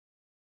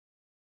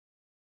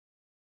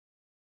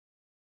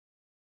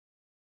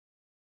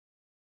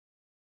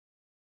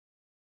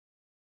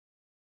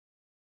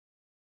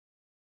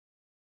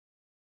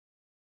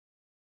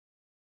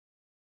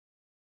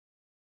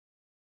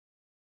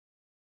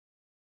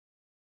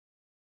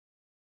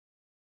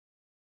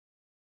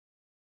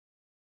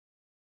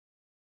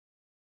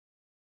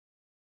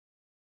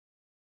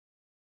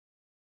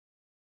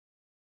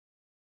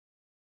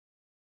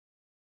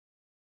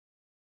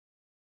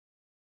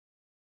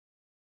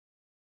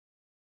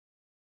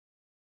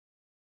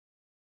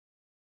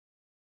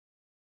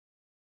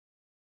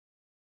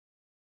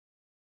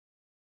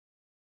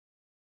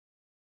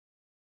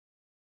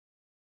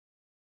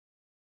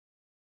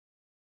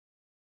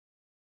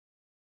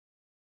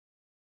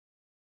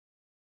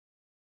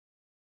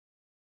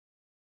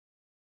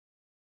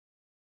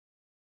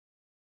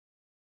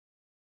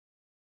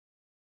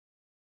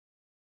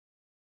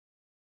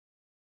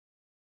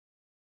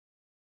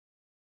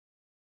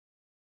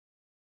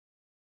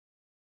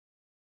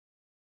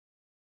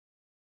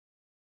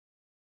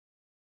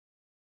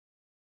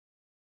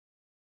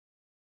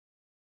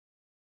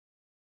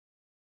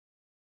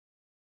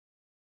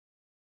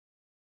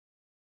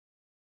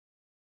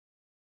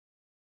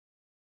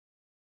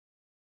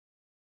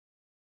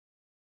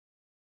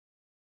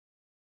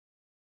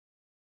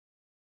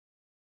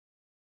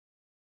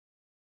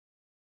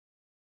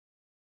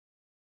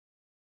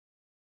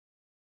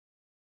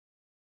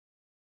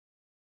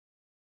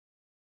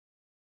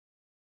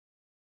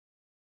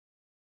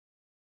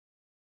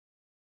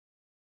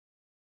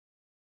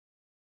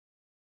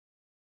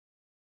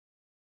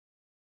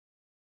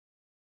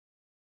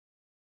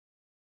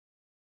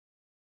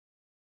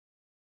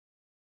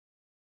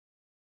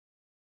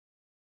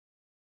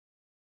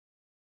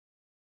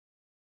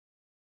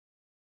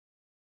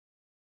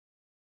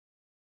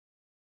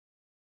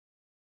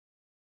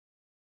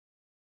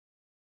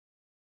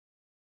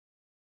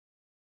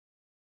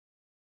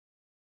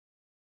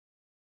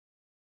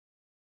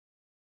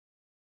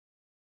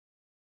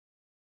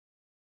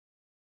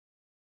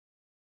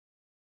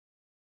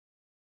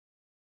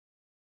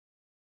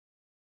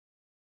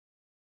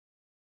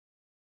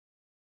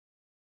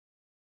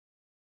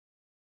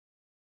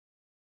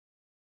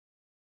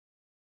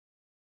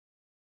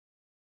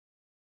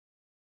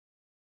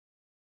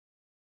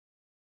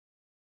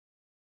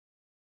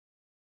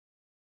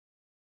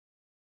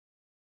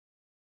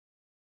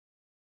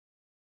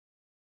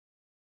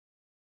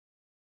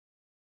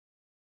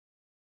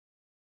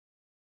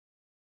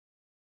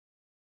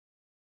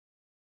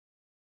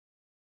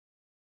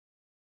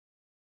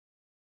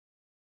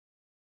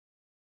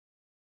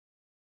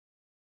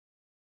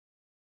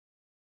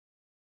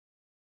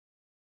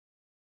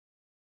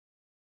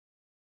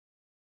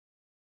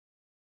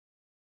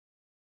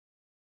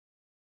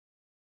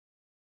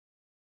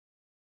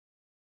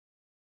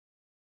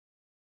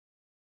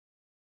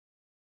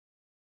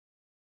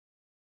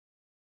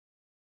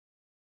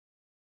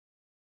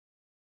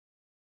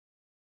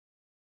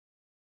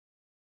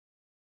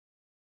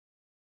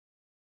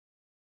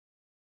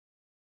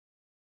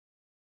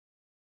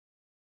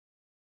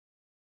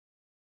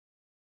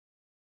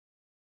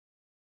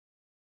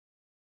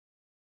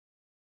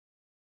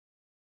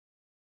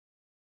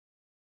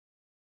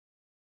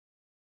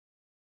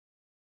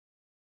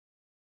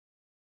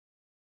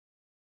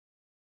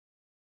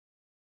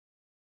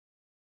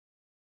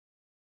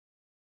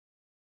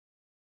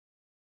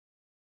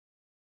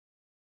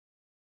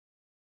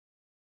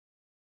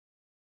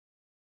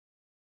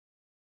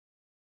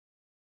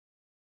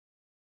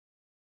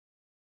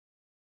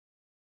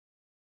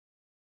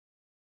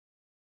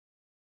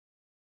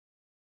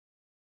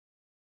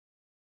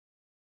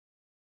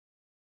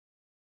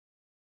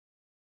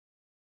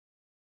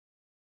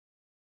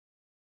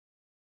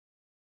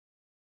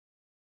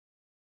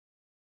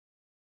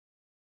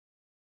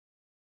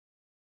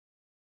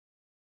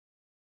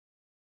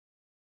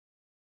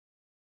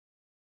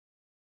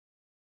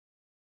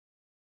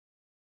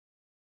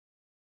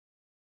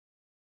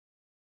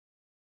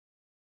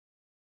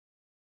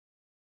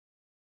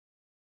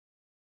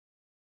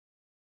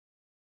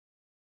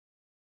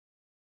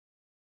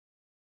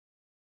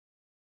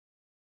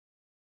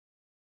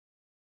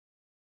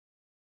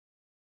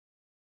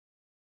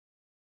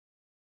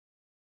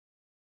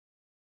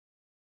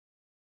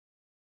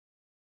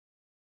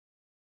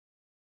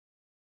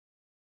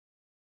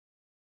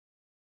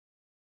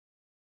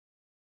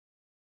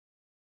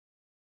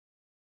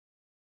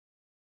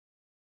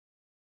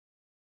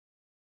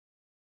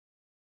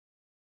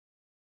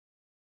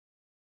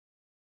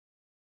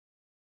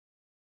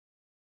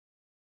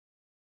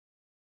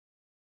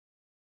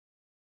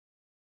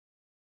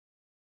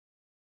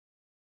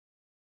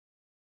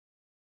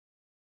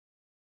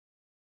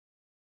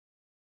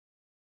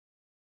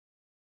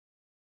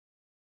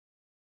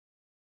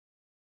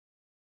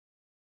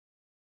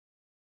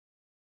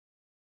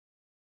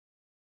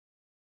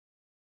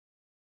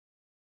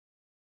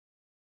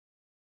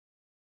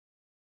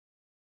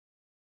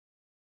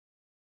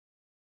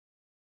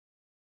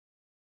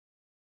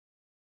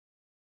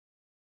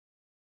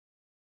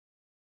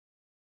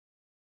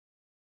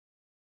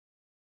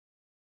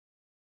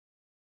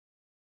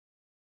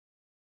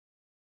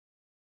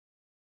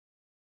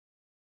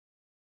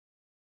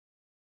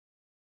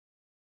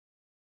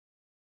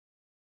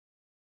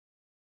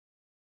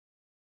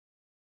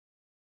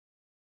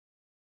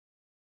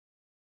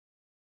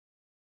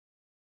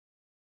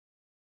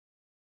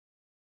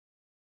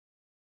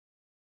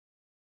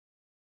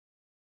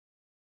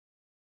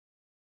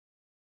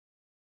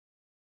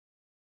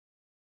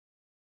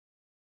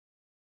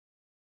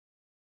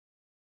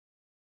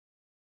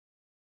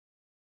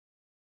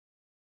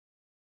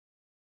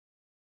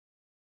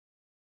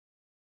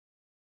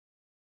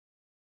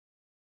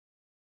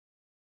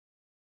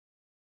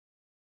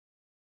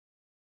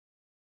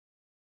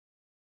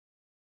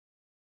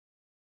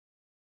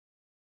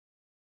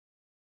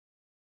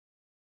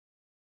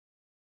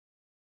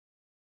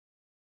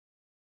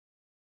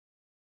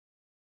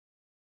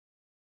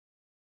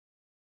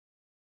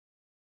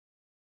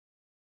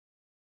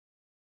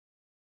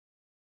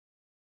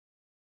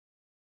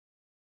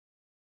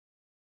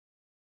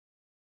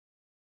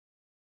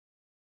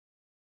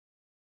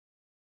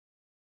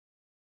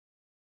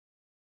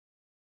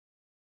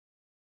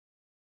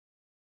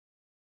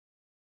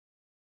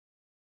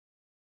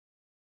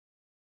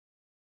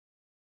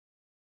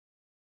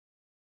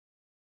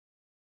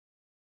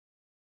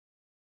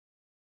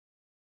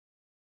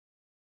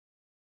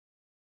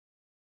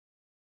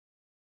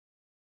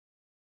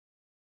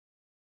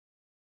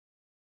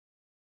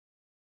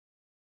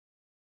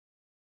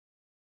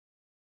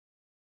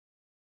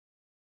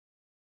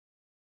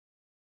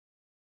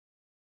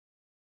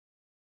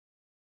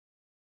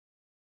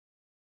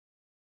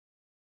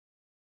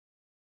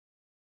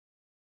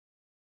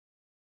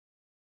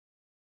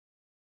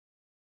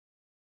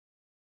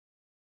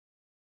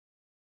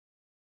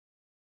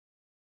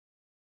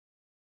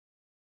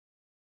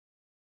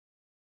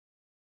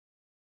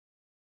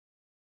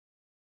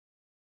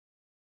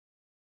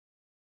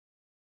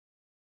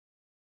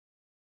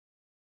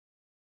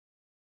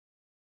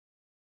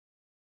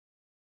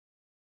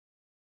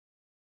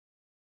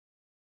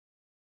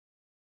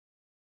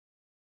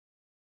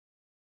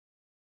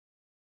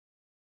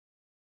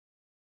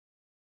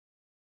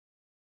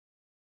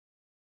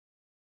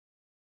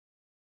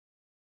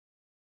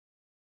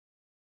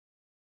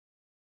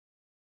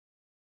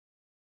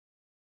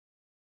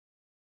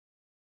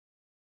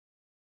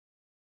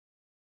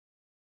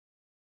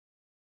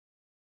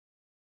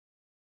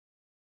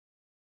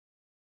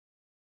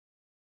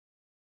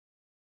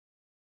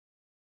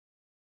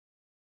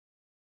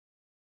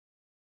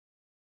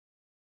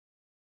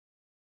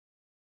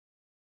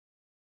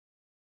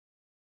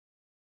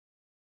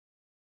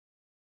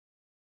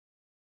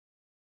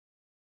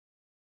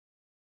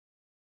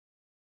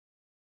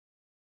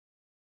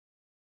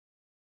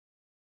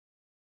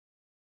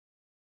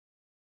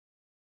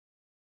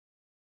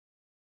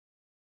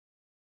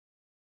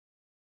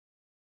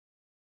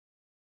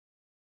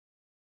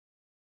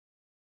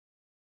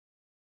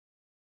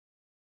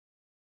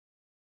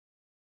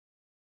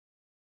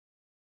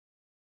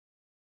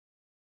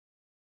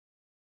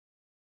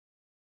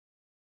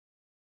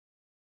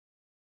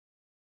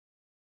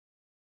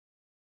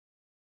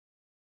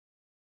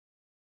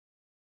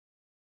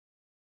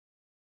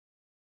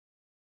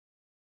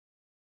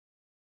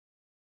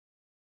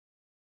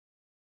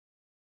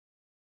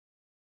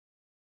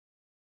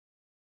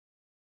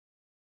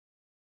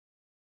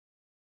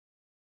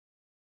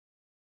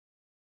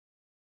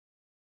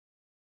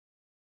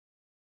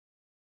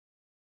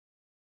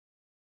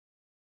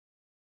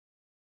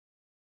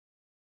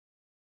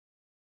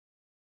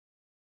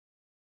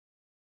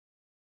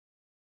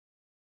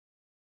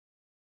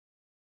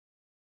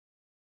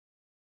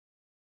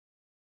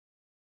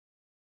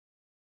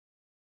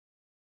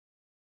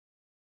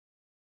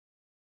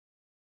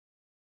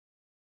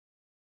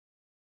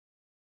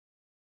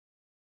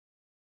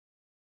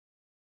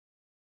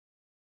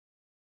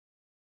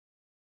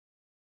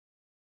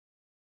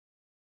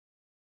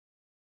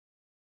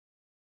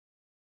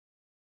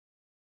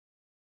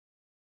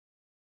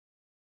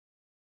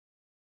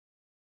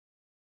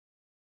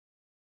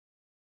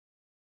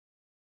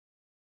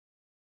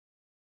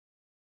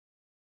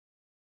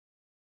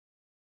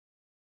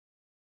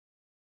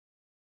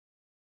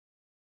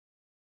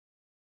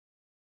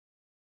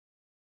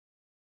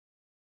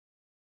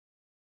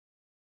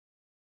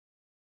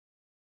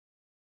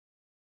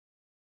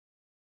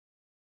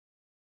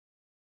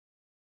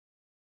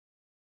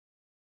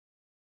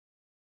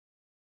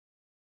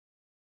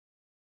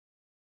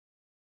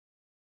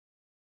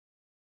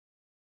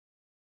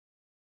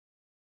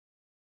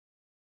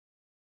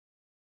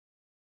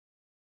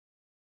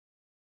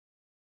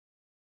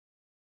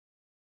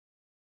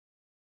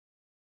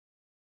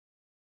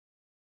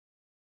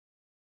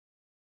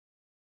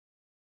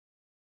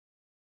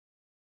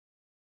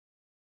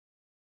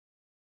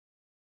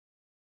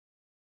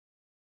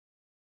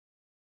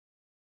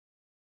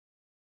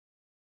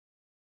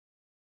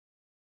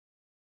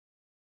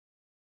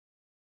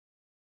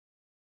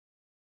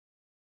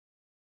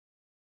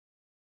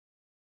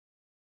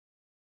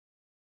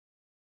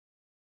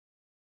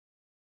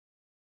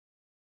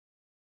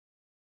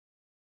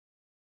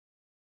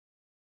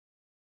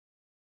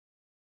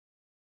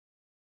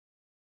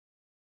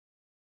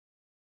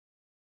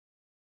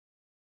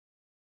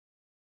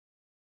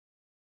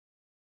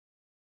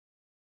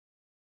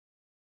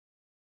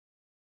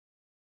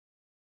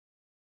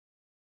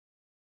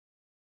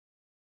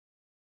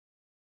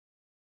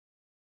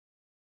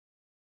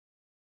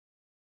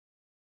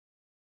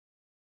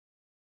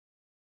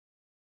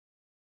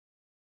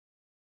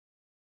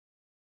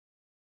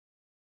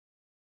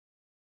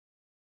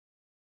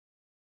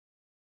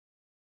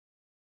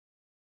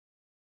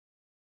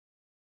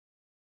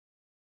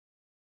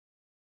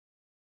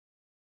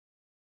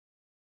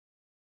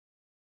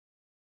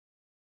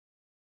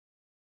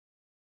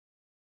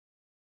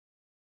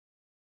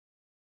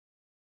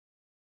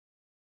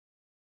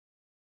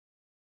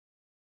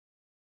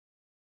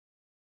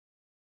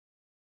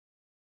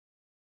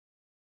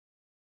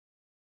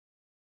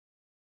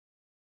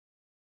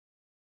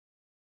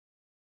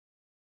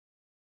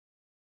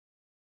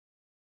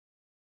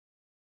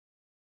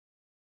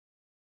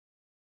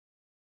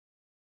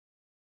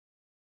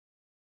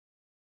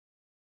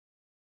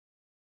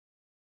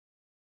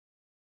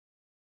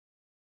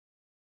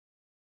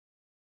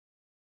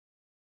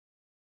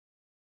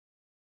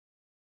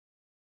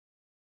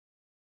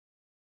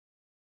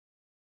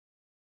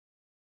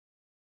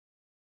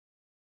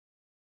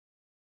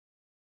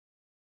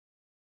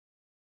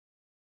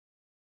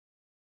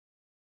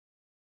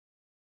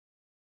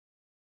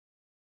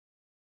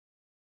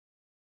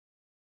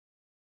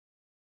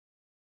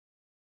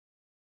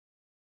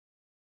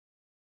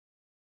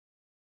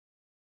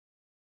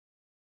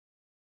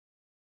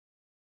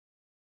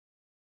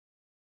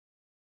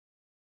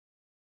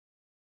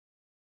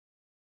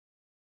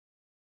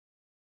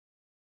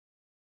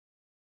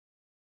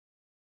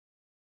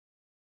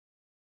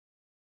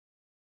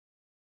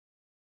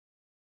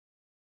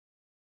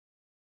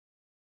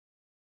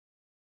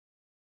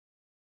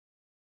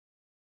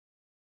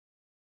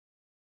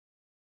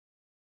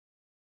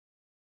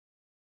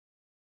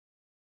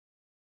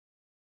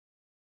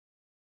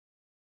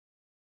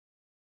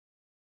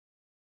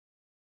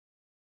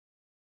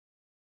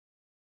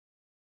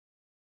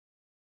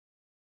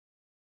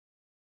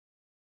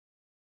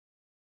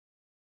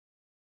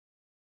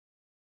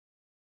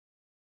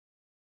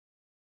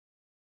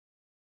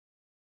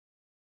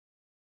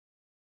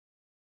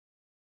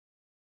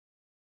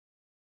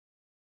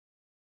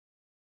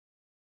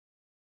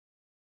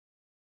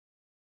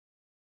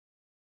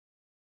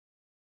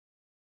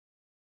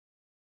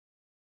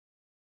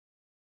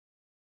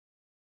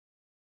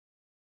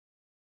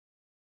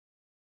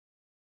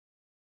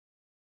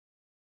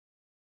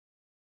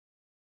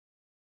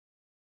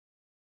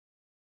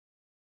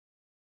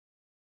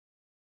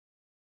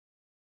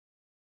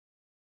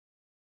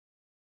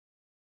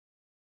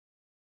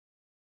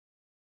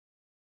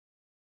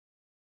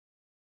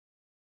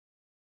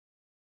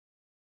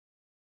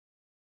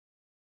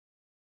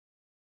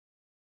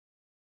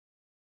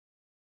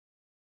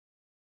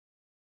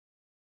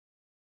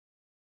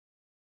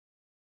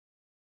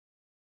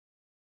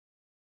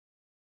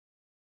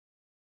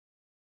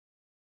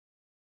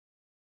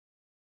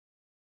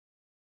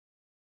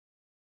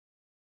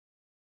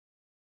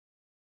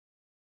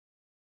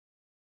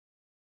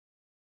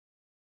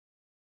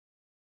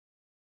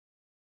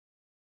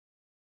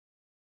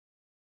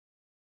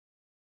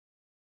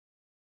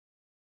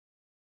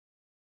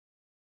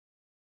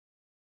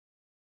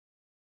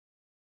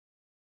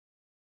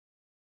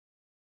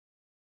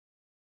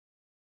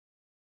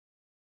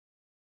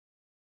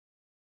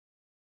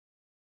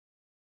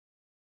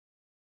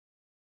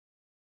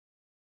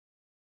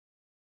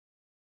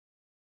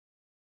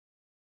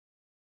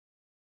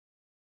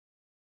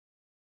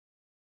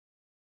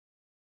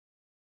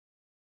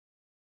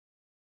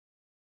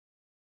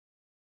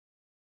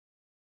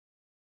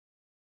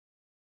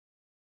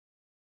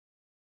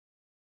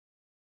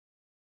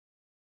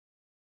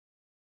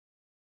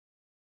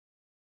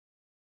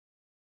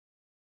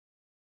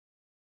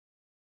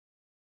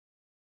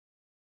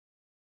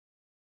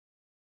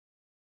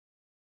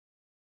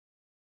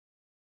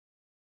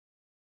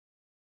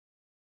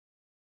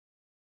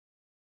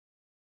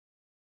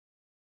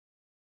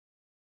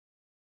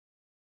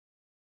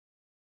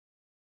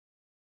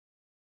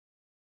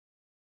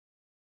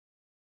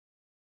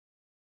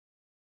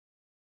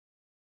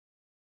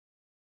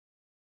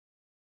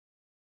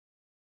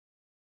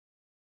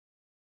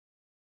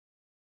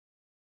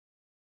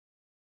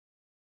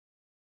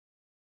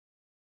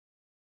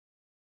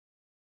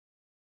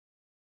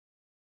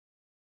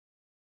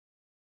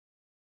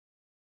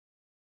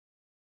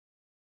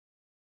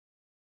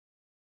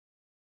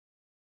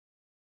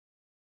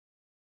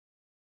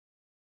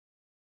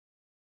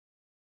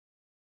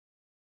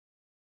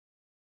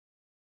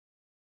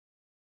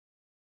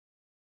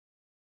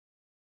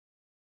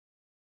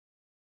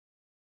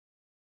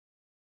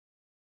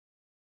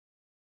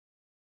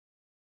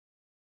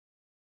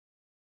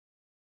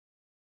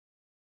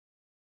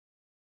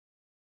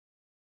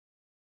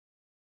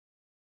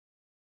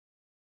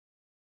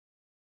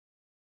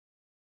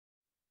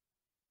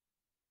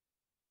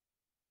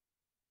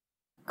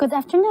Good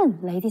afternoon,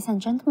 ladies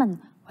and gentlemen.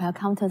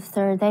 Welcome to the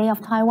third day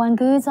of Taiwan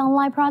Goods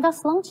Online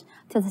Products Launch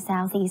to the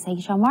Southeast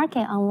Asia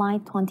Market Online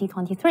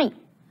 2023.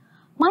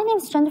 My name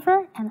is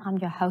Jennifer, and I'm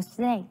your host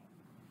today.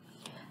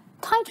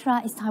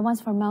 TAITRA is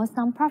Taiwan's foremost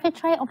non-profit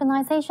trade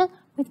organization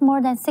with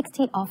more than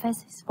 60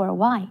 offices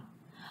worldwide.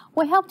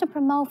 We help to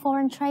promote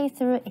foreign trade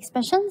through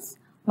exhibitions,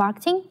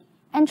 marketing,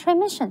 and trade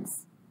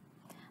missions.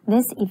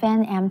 This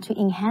event aims to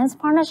enhance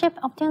partnership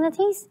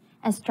opportunities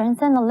and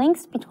strengthen the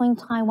links between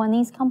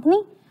Taiwanese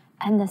companies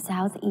and the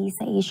Southeast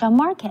Asia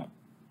market.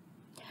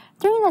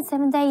 During the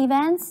 7-day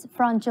events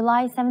from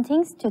July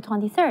 17th to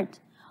 23rd,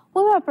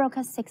 we will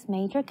broadcast 6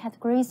 major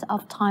categories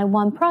of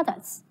Taiwan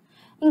products,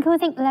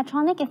 including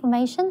electronic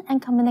information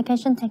and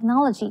communication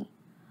technology,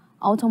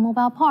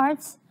 automobile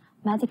parts,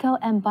 medical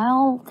and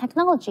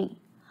biotechnology,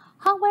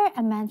 hardware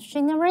and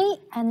machinery,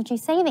 energy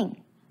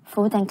saving,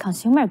 food and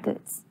consumer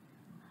goods,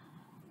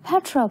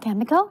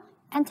 petrochemical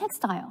and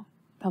textile,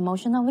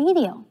 promotional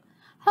video.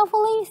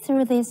 Hopefully,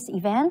 through this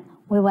event,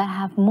 we will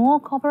have more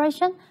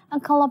cooperation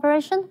and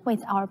collaboration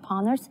with our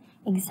partners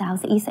in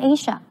Southeast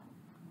Asia.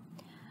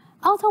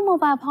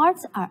 Automobile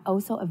parts are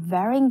also a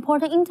very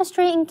important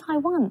industry in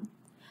Taiwan.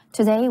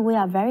 Today, we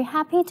are very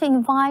happy to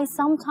invite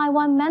some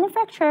Taiwan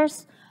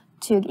manufacturers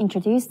to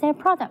introduce their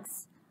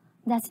products.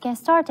 Let's get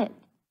started.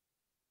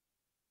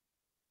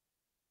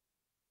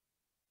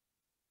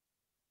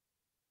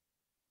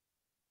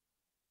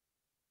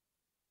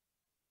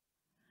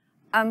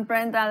 I'm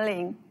Brenda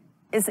Lin,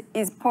 is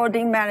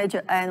exporting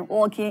manager and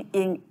working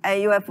in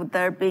AUF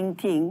Derby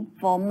team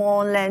for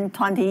more than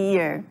 20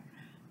 years.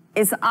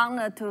 It's an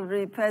honor to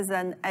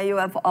represent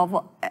AUF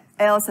of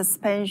air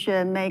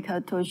suspension maker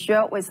to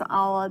share with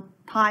our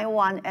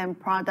Taiwan and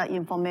product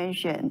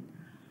information.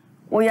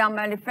 We are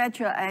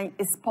manufacturer and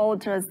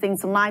exporter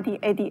since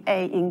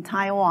 1988 in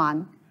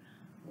Taiwan.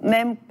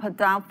 Main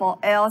product for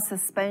air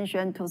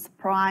suspension to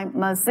supply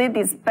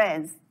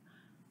Mercedes-Benz,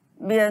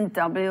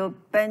 BMW,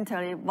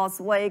 Bentley,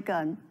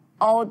 Volkswagen,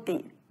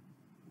 Audi,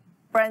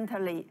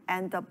 Bentley,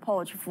 and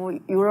Porsche for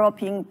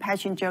European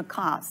passenger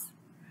cars.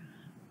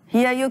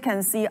 Here you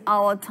can see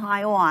our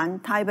Taiwan,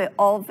 Taipei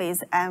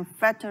office and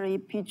factory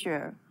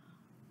picture.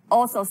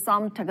 Also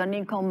some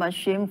technical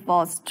machine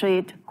for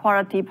street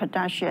quality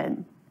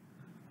production.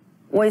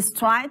 We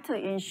strive to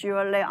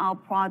ensure that our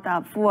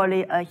product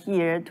fully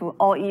adhere to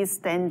OE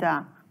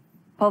standard,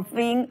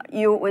 providing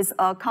you with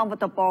a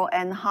comfortable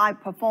and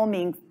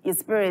high-performing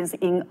experience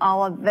in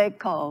our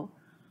vehicle.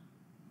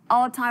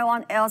 Our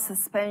Taiwan air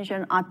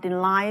suspension are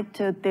designed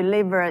to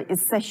deliver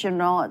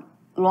exceptional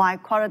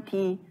ride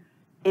quality,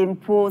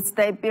 improved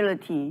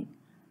stability,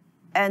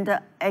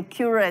 and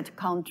accurate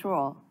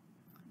control.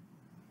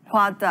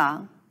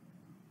 Product.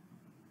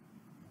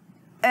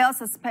 Air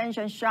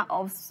suspension shock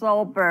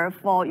absorber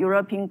for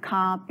European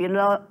car.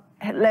 Below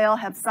there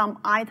have some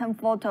item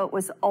photo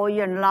with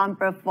OEM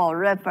number for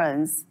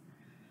reference.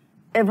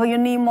 If you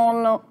need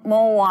more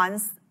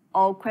ones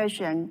or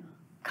questions,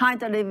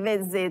 kindly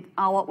visit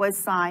our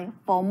website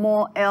for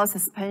more air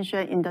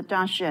suspension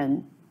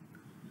introduction.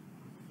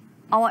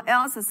 Our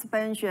air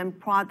suspension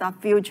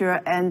product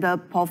feature and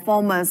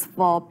performance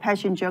for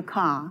passenger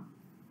car.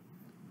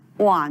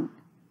 1.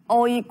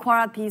 OE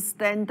quality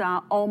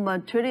standard, all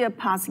material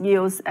parts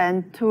used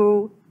and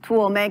tool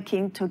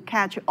making to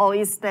catch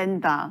OE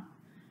standard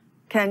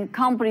can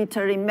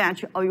completely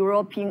match a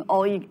European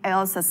OE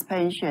air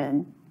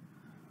suspension.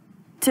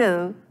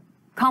 2.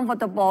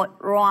 Comfortable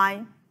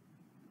ride.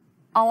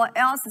 Our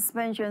air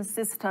suspension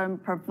system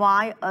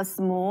provides a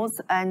smooth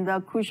and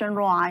cushioned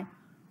ride,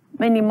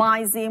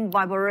 minimizing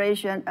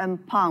vibration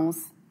and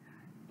bounce,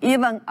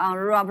 even on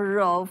rough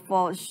road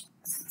for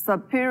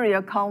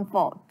superior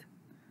comfort.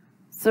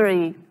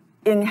 3.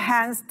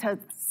 Enhanced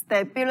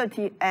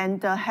stability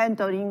and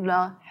handling.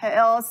 The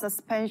air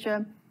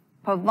suspension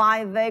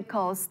provide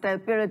vehicle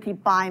stability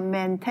by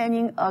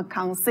maintaining a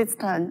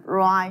consistent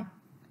ride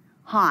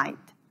height,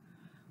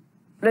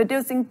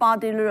 reducing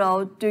body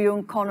load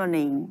during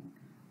cornering,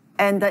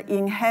 and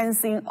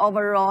enhancing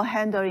overall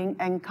handling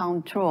and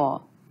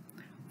control.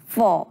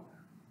 4.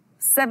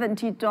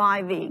 Safety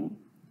driving.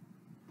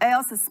 Air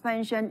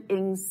suspension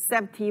in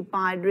safety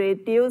by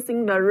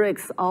reducing the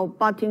risk of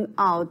bottoming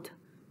out,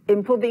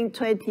 improving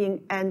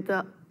trading, and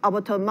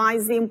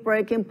optimizing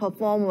braking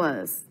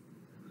performance.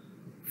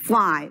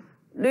 5.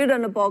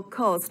 Reasonable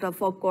cost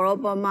for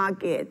global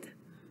market.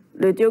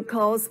 Reduce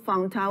costs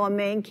from Taiwan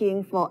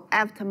making for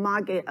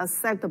aftermarket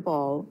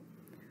acceptable.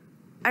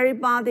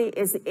 Everybody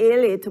is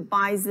easy to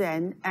buy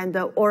them and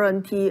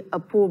warranty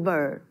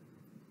approval.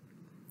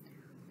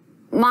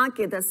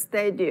 Market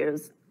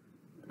status.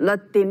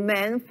 The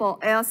demand for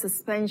air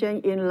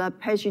suspension in the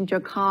passenger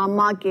car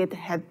market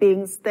has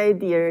been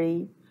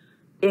steadily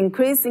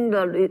increasing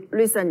the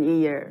recent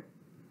year.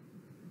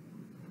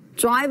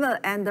 Driver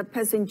and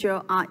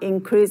passenger are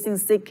increasingly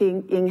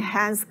seeking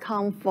enhanced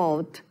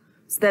comfort,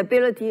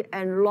 stability,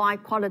 and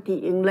ride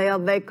quality in their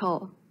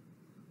vehicle.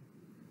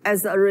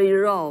 As a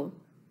result,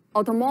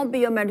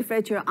 automobile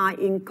manufacturers are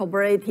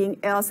incorporating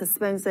air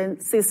suspension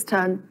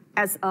system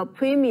as a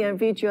premium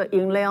feature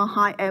in their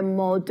high-end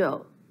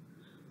model.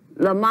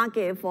 The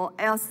market for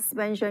air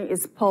suspension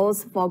is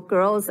poised for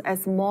growth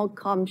as more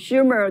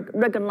consumers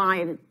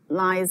recognize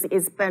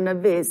its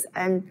benefits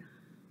and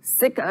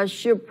seek a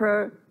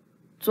super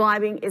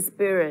driving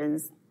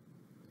experience.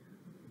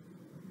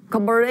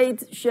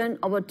 Cooperation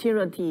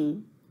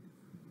opportunity.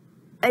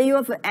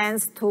 AUF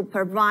aims to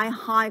provide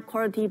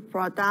high-quality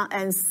product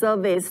and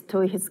service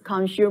to its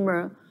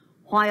consumer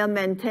while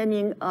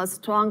maintaining a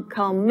strong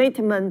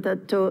commitment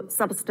to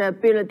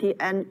sustainability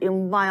and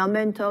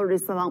environmental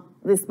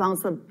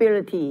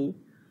responsibility.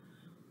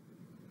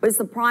 We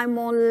supply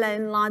more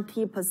than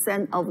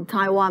 90% of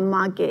Taiwan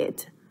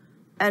market.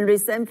 And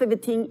recent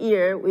 15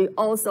 years, we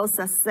also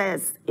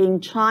success in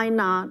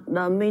China,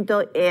 the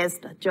Middle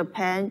East,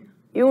 Japan,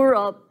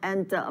 Europe,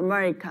 and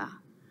America,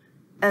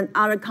 and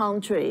other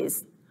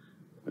countries.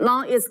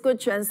 Now it's good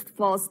chance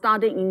for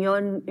starting in your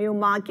new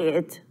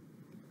market.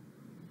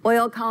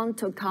 Welcome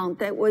to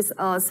contact with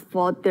us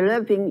for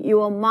developing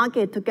your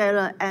market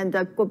together and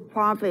a good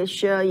profit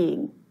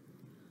sharing.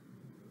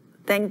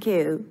 Thank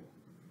you.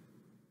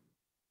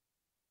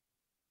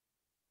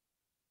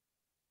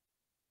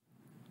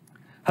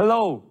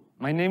 Hello,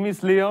 my name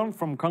is Leon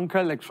from Conquer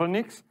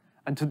Electronics,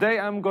 and today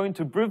I'm going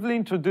to briefly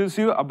introduce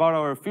you about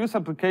our fuse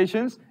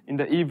applications in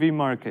the EV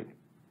market.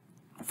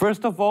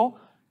 First of all,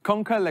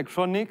 Conquer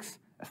Electronics,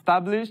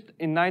 established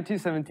in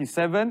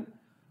 1977,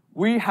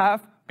 we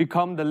have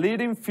become the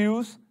leading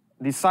fuse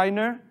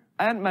designer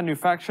and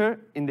manufacturer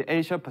in the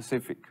Asia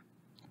Pacific.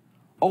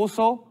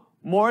 Also,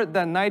 more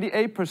than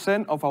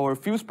 98% of our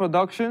fuse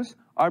productions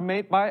are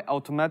made by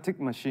automatic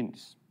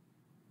machines.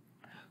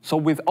 So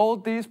with all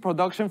these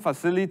production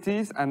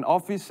facilities and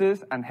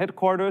offices and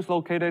headquarters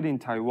located in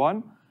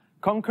Taiwan,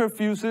 Conquer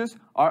fuses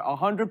are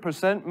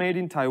 100% made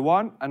in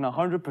Taiwan and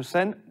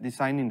 100%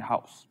 designed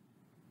in-house.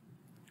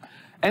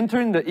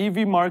 Entering the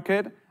EV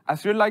market,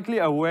 as you're likely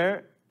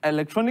aware,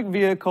 electronic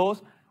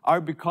vehicles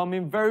are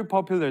becoming very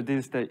popular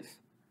these days.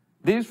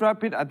 These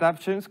rapid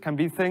adaptations can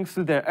be thanks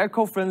to their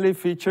eco-friendly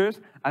features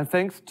and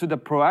thanks to the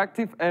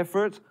proactive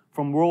efforts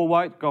from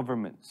worldwide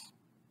governments.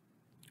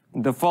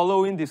 In the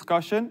following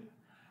discussion,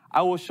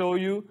 I will show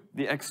you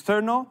the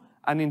external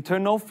and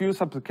internal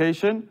fuse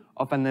application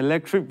of an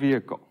electric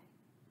vehicle.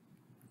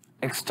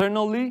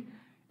 Externally,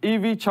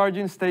 EV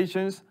charging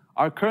stations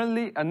are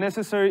currently a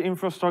necessary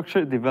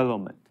infrastructure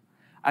development.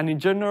 And in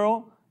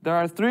general, there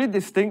are 3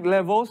 distinct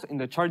levels in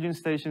the charging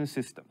station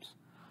systems.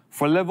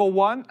 For level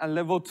 1 and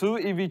level 2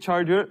 EV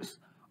chargers,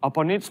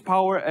 upon its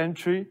power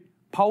entry,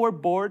 power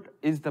board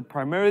is the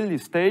primarily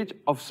stage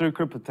of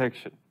circuit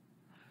protection.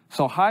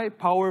 So high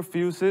power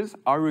fuses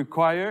are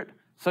required,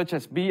 such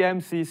as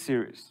BMC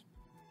series.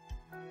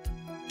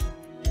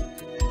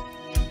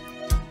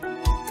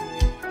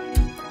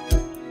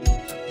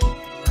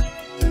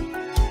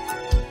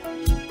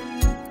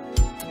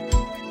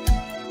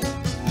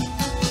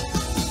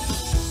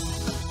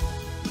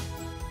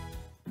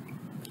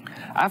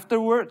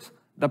 Afterwards,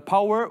 the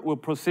power will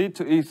proceed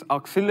to its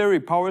auxiliary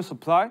power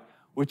supply,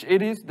 which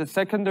it is the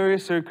secondary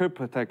circuit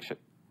protection.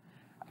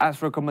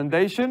 As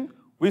recommendation,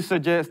 we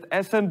suggest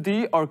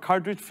SMD or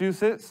cartridge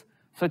fuses,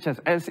 such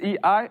as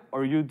SEI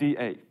or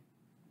UDA.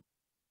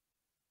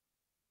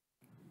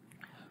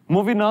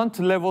 Moving on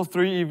to level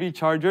 3 EV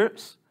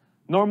chargers,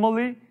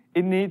 normally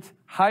it needs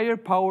higher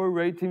power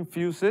rating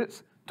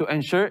fuses to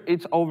ensure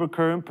its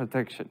overcurrent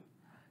protection.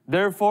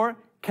 Therefore,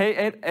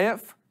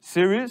 K8F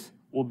series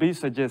will be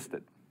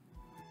suggested.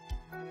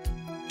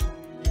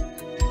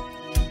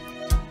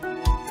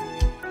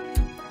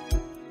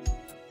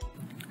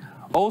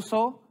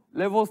 Also,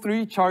 level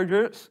 3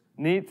 chargers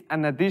need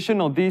an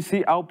additional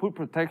DC output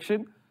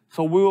protection,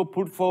 so we will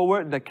put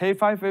forward the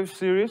K5F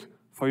series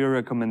for your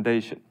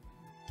recommendation.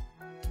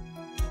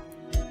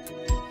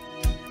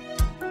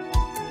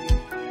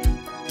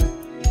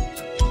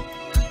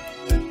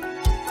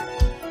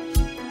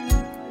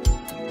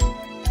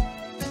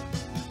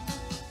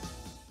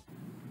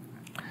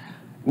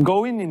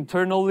 Going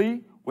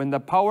internally, when the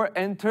power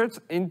enters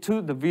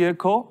into the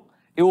vehicle,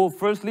 it will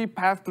firstly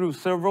pass through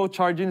several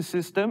charging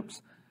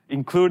systems,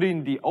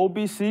 including the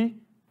OBC,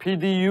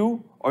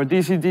 PDU, or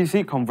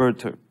DC-DC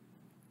converter.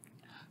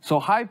 So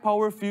high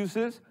power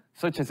fuses,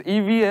 such as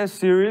EVS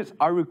series,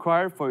 are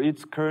required for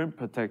its current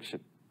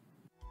protection.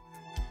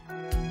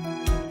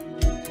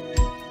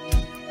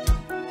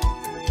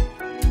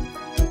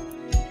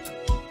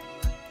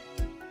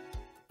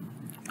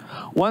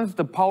 Once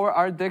the power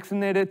are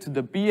designated to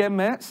the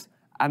BMS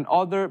and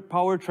other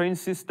powertrain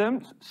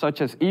systems,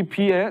 such as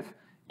EPS,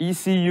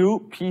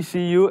 ECU,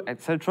 PCU,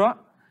 etc.,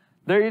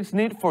 there is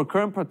need for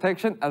current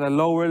protection at a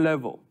lower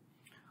level.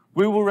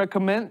 We will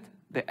recommend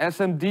the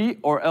SMD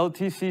or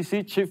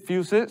LTCC chip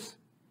fuses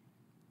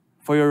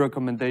for your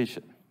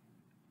recommendation.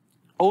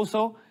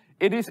 Also,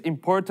 it is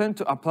important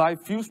to apply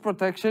fuse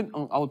protection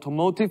on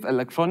automotive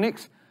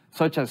electronics,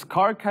 such as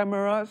car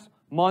cameras,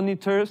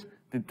 monitors,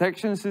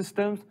 detection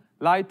systems,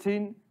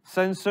 lighting,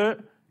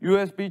 sensor,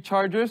 USB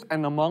chargers,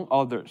 and among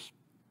others.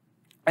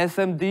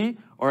 SMD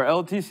or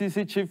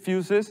LTCC chip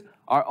fuses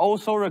are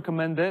also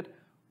recommended,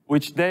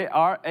 which they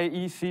are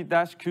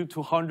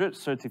AEC-Q200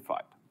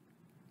 certified.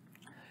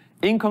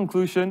 In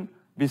conclusion,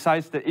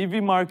 besides the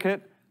EV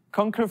market,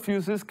 Conker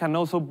fuses can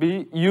also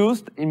be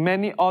used in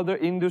many other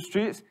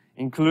industries,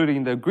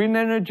 including the green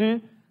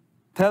energy,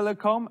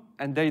 telecom,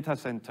 and data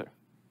center.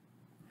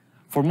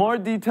 For more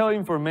detailed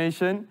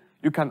information,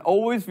 you can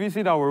always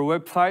visit our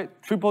website,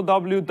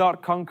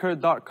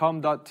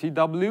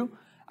 www.conker.com.tw,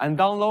 and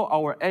download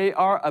our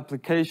AR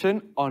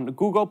application on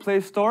Google Play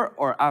Store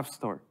or App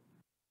Store.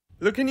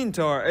 Looking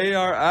into our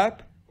AR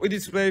app, we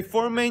display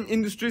 4 main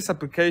industries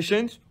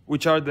applications,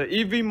 which are the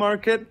EV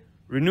market,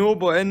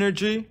 renewable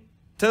energy,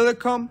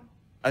 telecom,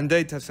 and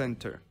data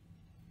center.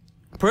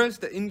 Press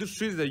the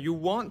industries that you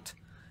want,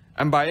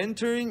 and by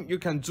entering, you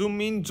can zoom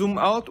in, zoom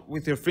out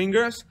with your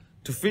fingers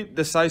to fit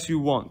the size you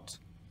want.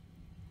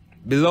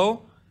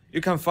 Below,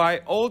 you can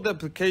find all the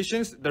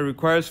applications that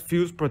requires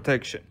fuse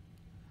protection.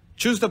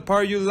 Choose the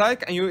part you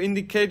like and it will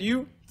indicate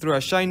you through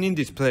a shining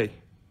display.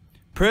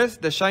 Press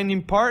the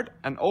shining part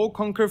and all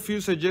Conker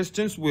fuse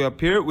suggestions will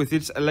appear with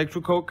its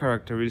electrical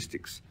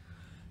characteristics.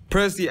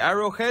 Press the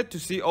arrowhead to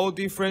see all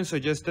different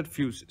suggested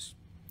fuses.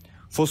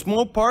 For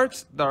small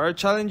parts that are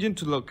challenging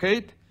to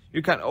locate,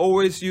 you can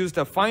always use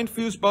the Find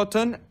Fuse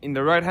button in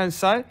the right-hand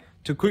side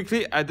to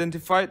quickly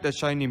identify the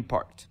shining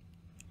part.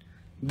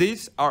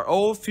 These are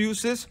all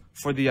fuses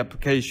for the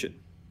application.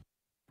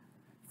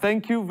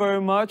 Thank you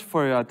very much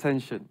for your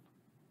attention.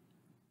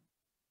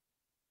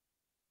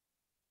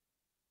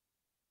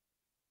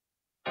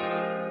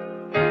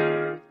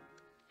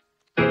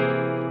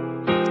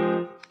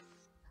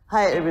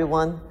 Hi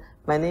everyone,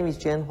 my name is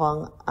Jian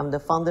Huang. I'm the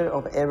founder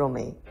of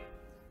Aeromate.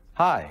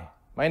 Hi,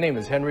 my name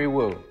is Henry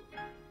Wu.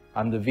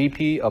 I'm the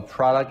VP of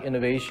Product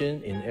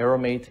Innovation in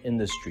Aeromate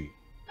Industry.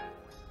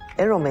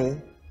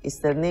 Aeromate is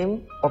the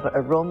name of an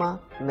aroma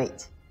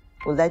mate.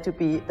 We'd like to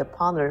be the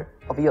partner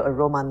of your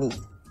aroma need.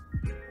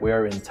 We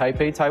are in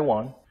Taipei,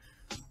 Taiwan.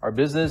 Our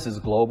business is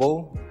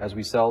global as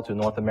we sell to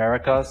North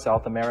America,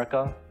 South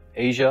America,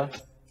 Asia,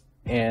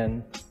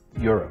 and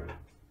Europe.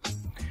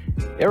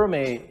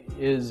 Aeromate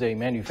is a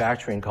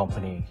manufacturing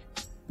company.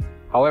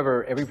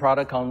 However, every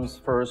product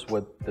comes first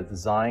with the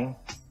design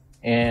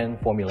and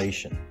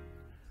formulation.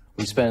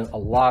 We spend a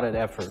lot of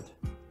effort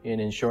in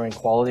ensuring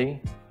quality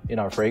in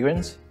our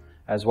fragrance,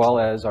 as well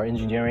as our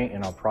engineering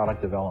and our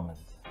product development.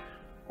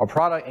 Our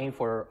product aims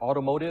for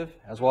automotive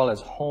as well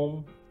as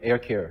home air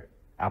care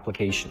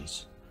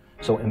applications.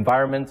 So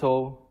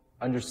environmental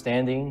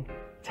understanding,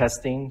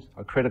 testing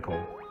are critical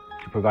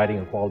to providing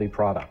a quality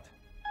product.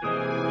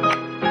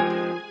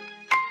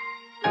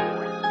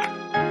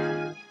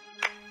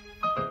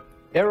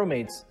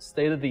 Aeromate's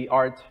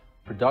state-of-the-art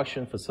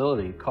production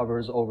facility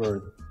covers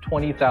over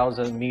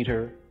 20,000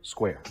 meters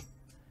square.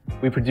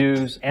 We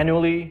produce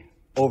annually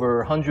over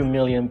 100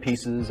 million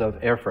pieces of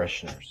air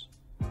fresheners.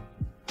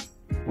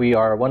 We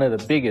are one of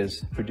the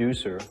biggest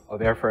producers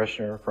of air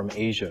freshener from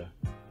Asia,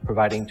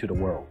 providing to the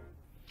world.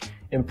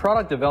 In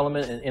product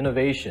development and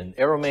innovation,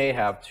 Aeromate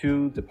have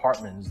 2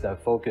 departments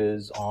that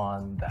focus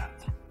on that.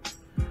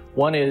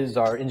 One is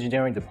our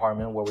engineering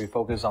department, where we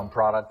focus on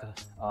product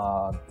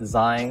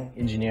design,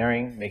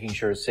 engineering, making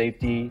sure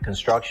safety,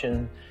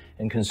 construction,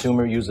 and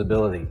consumer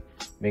usability,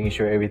 making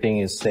sure everything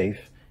is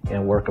safe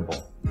and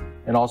workable,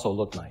 and also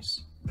look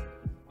nice.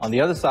 On the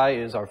other side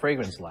is our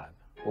fragrance lab,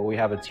 where we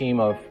have a team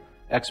of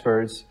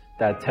experts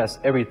that test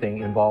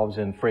everything involved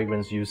in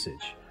fragrance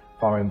usage,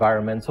 from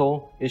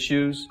environmental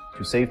issues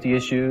to safety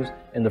issues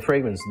and the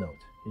fragrance note,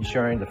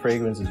 ensuring the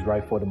fragrance is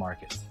right for the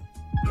market.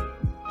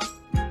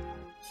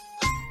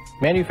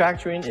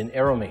 Manufacturing in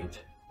Aeromate,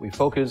 we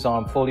focus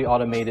on fully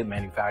automated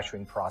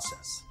manufacturing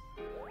process.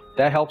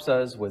 That helps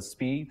us with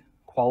speed,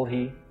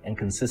 quality, and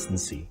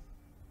consistency.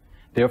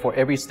 Therefore,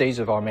 every stage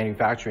of our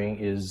manufacturing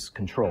is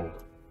controlled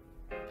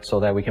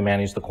so that we can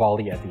manage the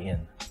quality at the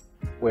end.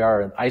 We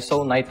are an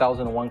ISO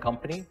 9001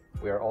 company.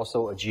 We are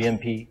also a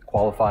GMP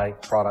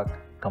qualified product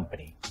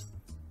company.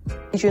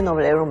 Vision of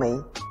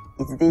Aeromate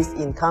is this: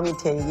 in coming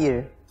 10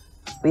 years,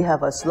 we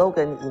have a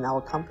slogan in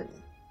our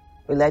company.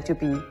 We like to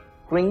be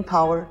Green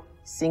Power,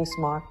 Think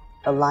Smart,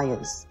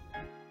 Alliance.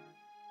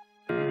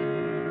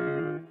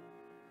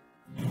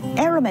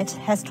 Aeromate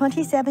has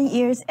 27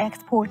 years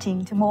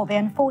exporting to more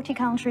than 40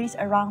 countries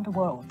around the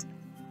world.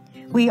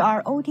 We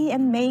are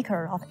ODM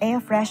maker of air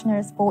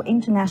fresheners for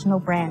international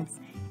brands,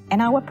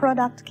 and our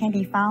product can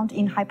be found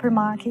in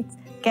hypermarkets,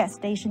 gas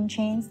station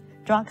chains,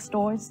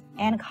 drugstores,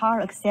 and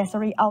car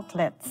accessory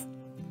outlets.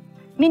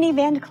 Mini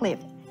vent clip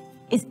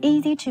is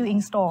easy to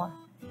install.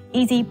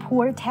 Easy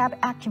pull tab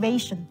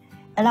activation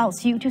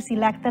allows you to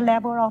select the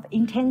level of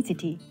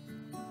intensity.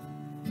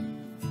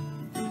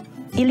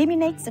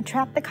 Eliminates the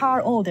trap the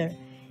car odor,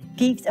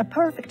 gives a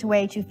perfect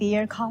way to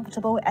feel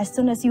comfortable as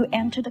soon as you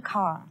enter the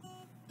car.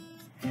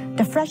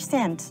 The fresh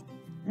scent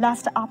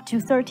lasts up to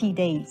 30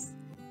 days.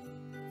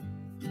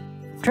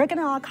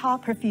 Dragonite car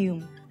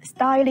perfume,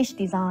 stylish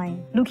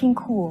design, looking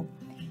cool,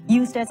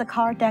 used as a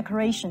car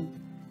decoration.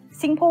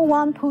 Simple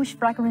one-push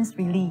fragrance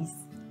release.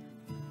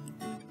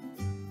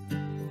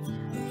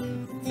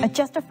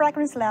 Adjust the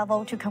fragrance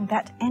level to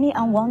combat any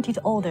unwanted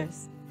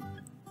odors.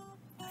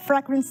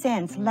 Fragrance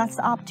scent lasts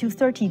up to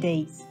 30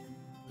 days.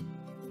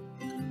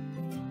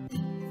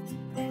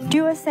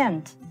 Dual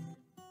scent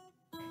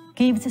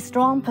gives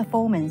strong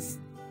performance.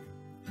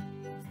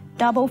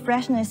 Double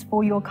freshness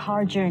for your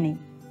car journey.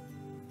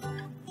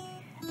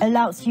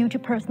 Allows you to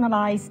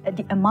personalize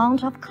the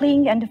amount of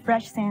clean and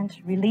fresh scent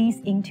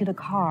released into the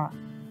car.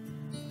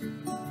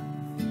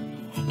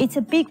 It's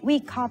a big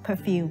wick car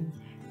perfume.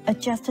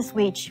 Adjust a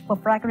switch for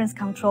fragrance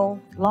control,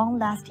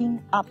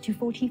 long-lasting up to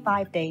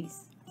 45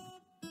 days.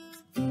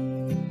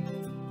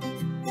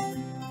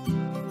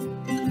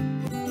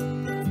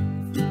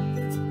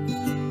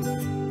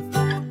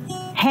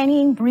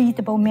 Hanging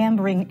breathable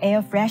membrane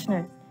air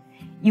freshener.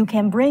 You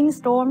can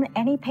brainstorm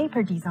any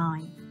paper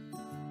design.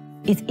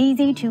 It's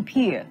easy to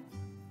peel.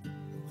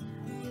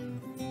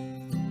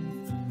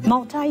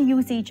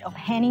 Multi-usage of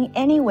hanging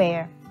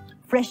anywhere.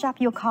 Fresh up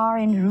your car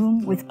and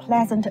room with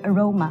pleasant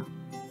aroma.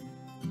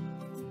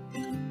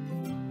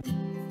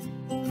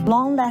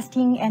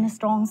 Long-lasting and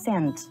strong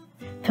scent.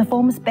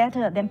 Performs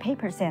better than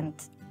paper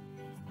scent.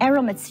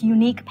 Aromat's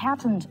unique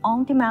patent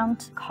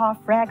on-demand car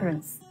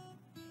fragrance.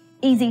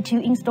 Easy to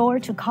install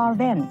to car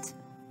vent.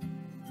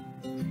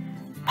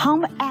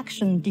 Pump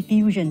action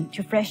diffusion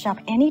to fresh up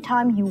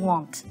anytime you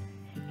want.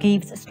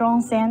 Gives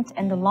strong scent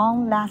and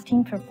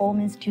long-lasting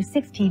performance to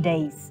 60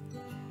 days.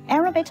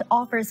 Aromat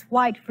offers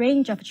wide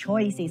range of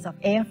choices of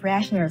air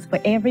fresheners for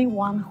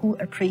everyone who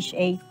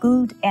appreciates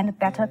good and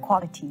better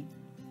quality.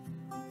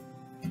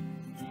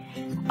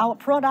 Our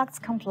products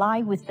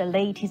comply with the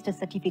latest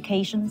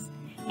certifications,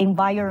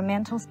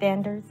 environmental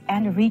standards,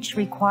 and REACH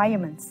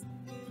requirements.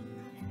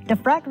 The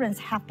fragrance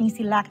have been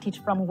selected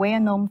from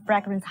well-known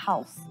fragrance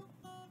house.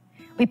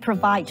 We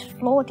provide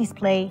floor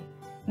display,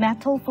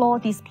 metal floor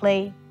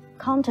display,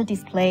 counter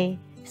display,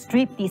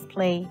 strip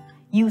display,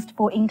 used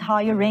for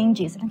entire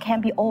ranges and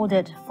can be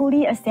ordered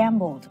fully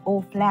assembled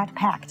or flat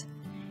packed.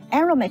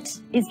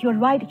 Aromat is your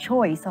right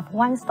choice of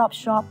one-stop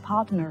shop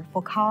partner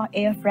for car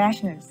air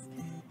fresheners.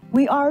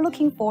 We are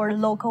looking for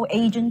local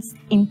agents,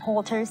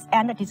 importers,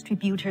 and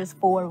distributors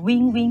for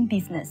win-win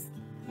business.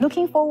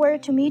 Looking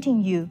forward to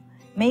meeting you,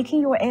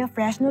 making your air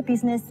freshener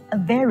business a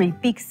very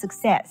big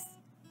success.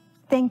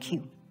 Thank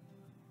you.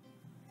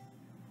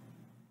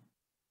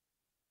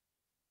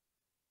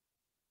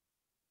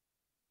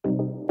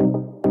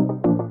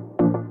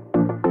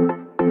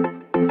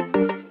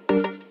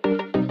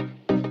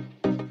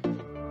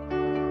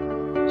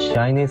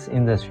 Chinese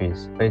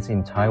industries based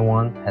in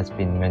Taiwan has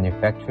been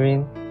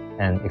manufacturing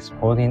and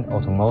exporting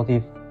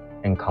automotive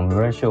and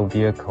commercial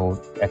vehicle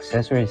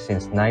accessories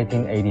since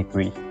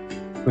 1983.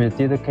 We're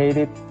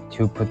dedicated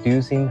to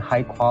producing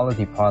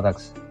high-quality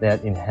products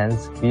that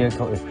enhance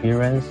vehicle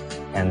appearance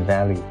and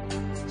value,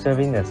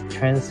 serving as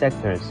trend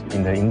sectors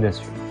in the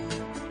industry.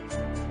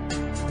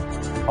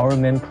 Our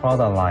main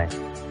product line,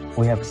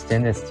 we have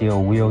stainless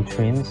steel wheel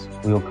trims,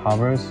 wheel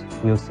covers,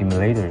 wheel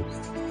simulators,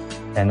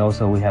 and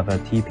also we have a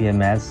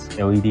TPMS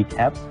LED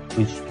cap,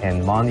 which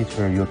can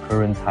monitor your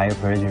current tire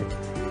pressure.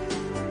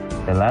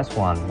 The last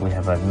one, we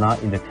have a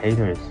nut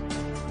indicators,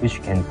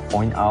 which can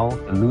point out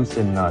the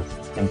loosened nuts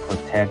and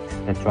protect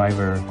the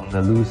driver from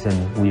the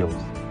loosened wheels.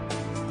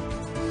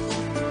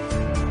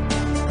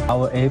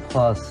 Our A+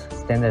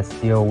 stainless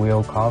steel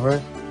wheel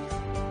covers,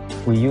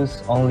 we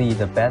use only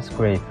the best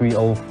grade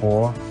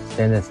 304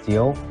 stainless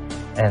steel,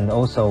 and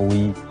also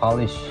we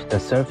polish the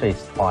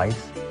surface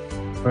twice.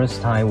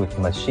 First time with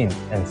machine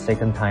and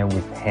second time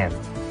with hand.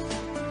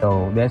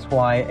 So that's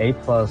why A+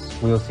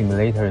 wheel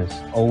simulators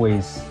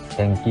always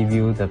can give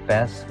you the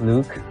best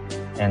look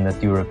and the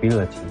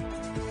durability.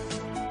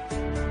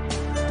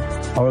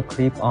 Our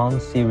clip-on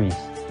series.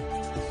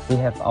 We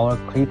have our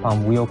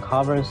clip-on wheel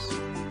covers,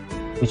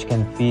 which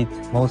can fit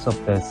most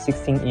of the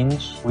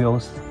 16-inch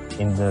wheels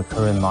in the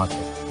current market.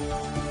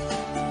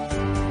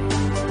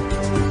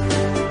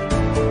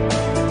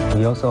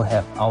 We also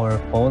have our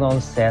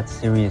fold-on set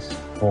series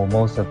for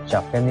most of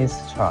Japanese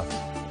trucks,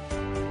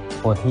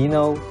 for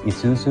Hino,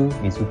 Isuzu,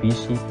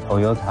 Mitsubishi,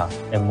 Toyota,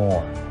 and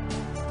more.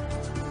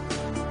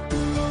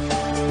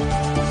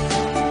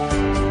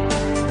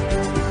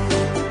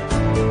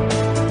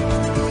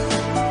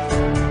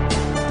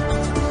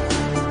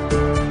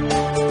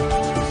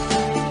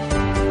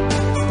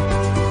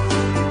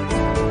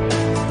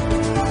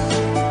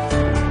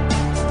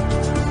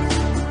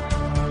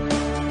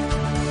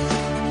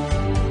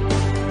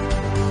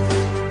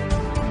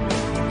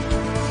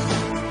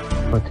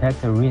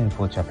 Protect the rim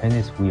for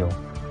Japanese wheel.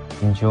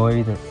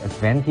 Enjoy the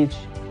advantage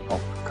of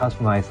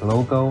customized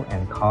logo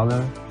and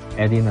color,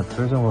 adding a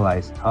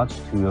personalized touch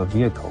to your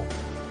vehicle.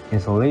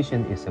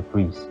 Installation is a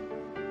breeze,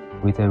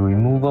 with a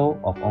removal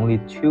of only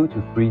 2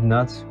 to 3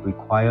 nuts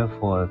required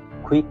for a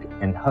quick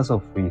and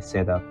hassle-free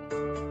setup.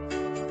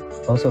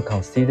 Also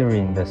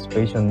considering the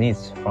spatial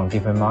needs from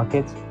different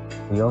markets,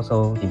 we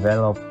also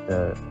developed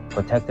the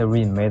protector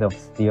rim made of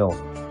steel.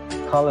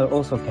 Color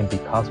also can be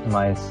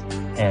customized,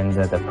 and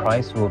the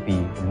price will be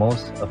the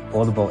most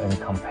affordable and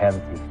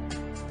competitive.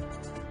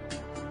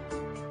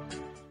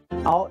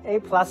 Our A+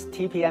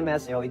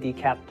 TPMS LED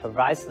cap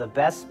provides the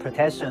best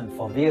protection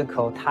for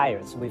vehicle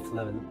tires with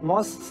the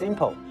most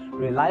simple,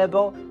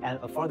 reliable, and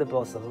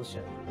affordable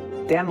solution.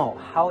 Demo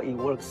how it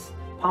works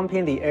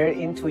pumping the air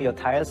into your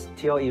tires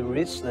till it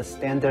reaches the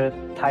standard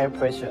tire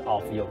pressure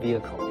of your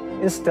vehicle.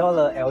 Install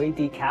the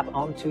LED cap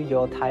onto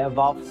your tire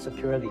valve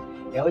securely.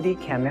 LED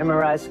can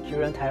memorize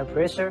current tire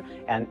pressure,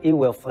 and it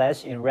will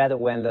flash in red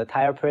when the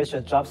tire pressure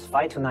drops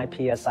 5 to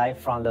 9 psi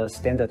from the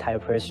standard tire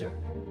pressure.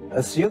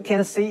 As you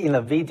can see in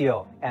the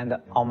video and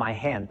on my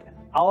hand,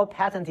 our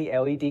patented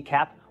LED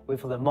cap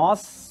with the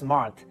most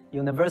smart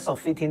universal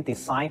fitting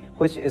design,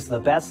 which is the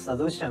best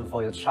solution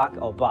for your truck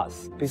or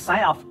bus.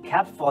 Besides of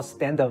cap for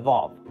standard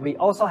valve, we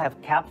also have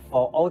cap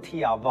for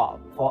OTR valve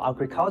for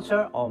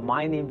agriculture or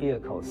mining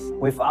vehicles.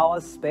 With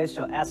our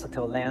special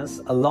acetal lens,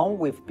 along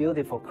with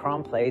beautiful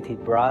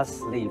chrome-plated brass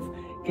sleeve,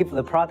 give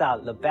the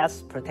product the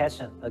best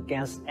protection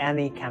against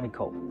any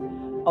chemical.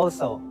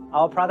 Also,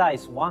 our product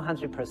is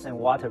 100%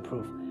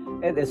 waterproof.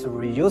 It is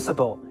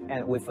reusable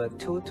and with a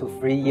 2 to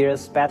 3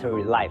 years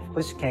battery life,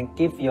 which can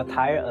give your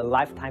tire a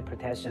lifetime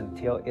protection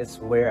till it's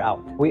wear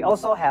out. We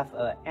also have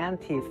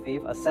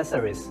anti-thief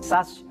accessories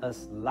such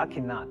as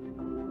lucky nut,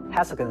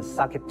 hexagon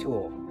socket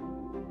tool,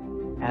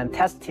 and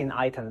testing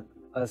item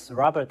as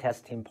rubber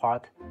testing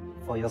part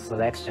for your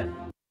selection.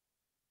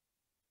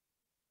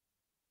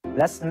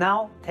 Let's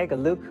now take a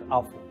look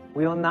of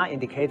wheel nut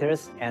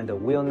indicators and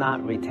wheel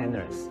nut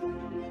retainers.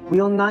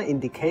 Wheel nut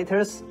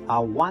indicators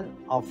are one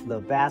of the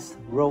best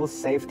road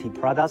safety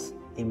products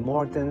in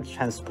modern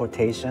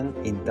transportation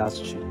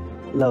industry.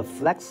 The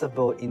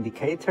flexible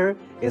indicator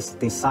is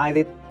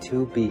designed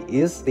to be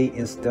easily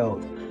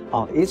installed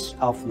on each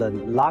of the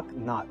lug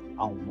nut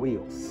on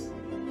wheels.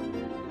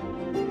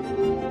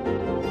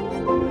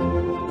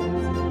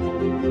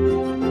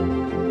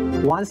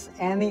 Once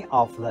any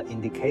of the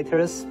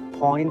indicators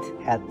point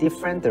at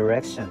different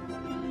direction,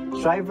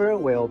 driver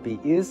will be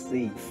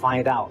easily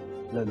find out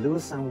the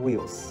loosened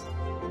wheels.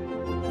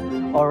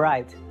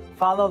 Alright,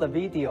 follow the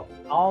video.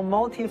 Our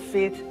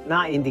multi-fit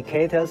nut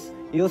indicators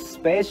use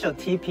special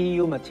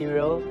TPU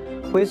material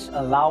which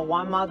allow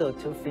one model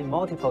to fit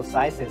multiple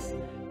sizes.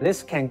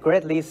 This can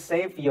greatly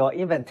save your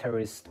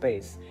inventory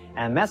space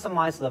and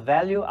maximize the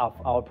value of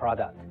our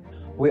product.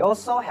 We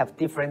also have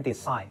different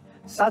design,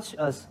 such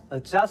as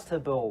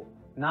adjustable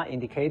nut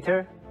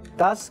indicator,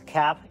 dust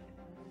cap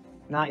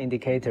nut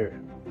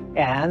indicator,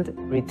 and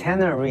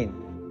retainer ring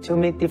to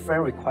meet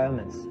different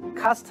requirements.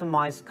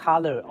 Customized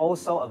color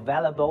also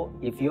available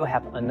if you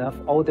have enough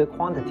order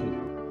quantity.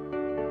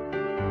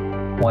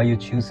 Why you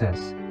choose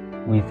us?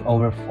 With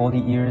over 40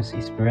 years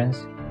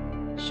experience,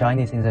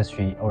 Chinese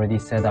industry already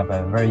set up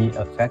a very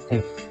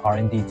effective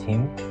R&D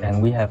team, and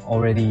we have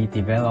already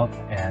developed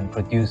and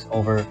produced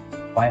over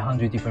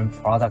 500 different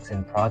products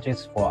and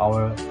projects for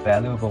our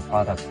valuable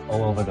products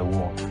all over the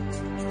world.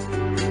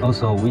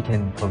 Also, we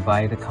can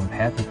provide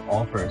competitive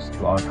offers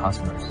to our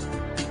customers.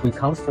 We're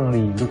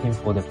constantly looking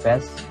for the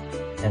best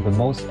and the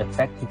most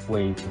effective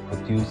way to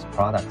produce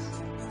products.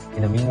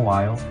 In the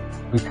meanwhile,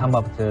 we come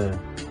up with the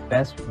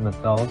best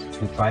methods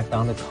to drive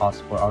down the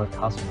cost for our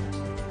customers.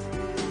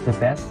 The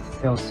best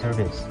sales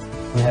service.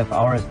 We have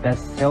our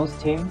best sales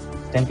team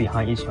stand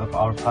behind each of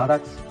our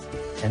products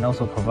and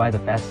also provide the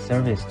best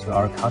service to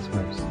our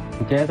customers.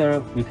 Together,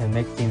 we can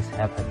make things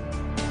happen.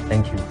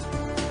 Thank you.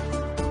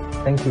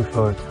 Thank you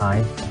for your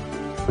time.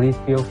 Please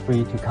feel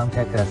free to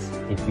contact us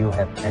if you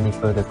have any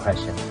further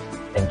questions.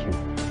 Thank you.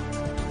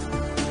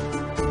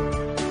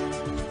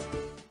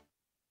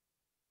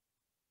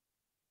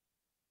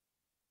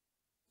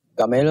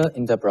 Gamera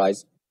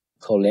Enterprise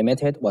Co.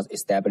 Limited was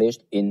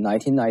established in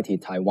 1990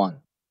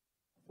 Taiwan.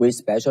 We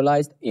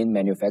specialized in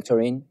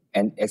manufacturing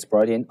and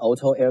exporting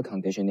auto air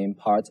conditioning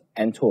parts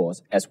and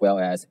tools, as well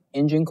as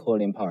engine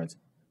cooling parts,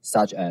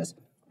 such as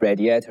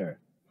radiator,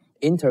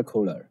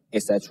 intercooler,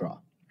 etc.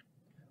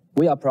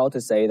 We are proud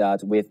to say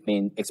that we've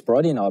been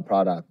exporting our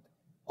product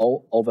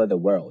all over the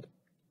world.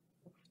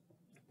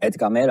 At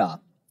Gamera,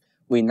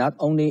 we not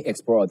only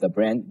export the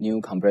brand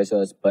new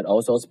compressors, but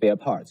also spare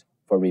parts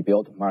for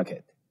rebuilt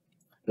market,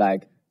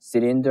 like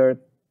cylinder,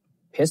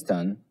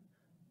 piston,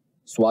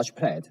 swatch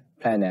plate,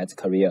 planet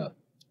carrier,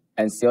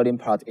 and sealing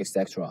part,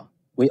 etc.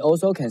 We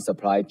also can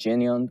supply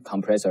genuine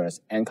compressors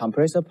and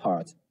compressor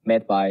parts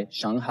made by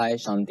Shanghai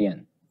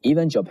Shangdian,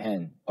 even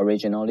Japan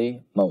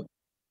originally made.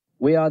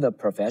 We are the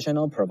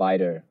professional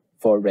provider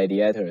for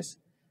radiators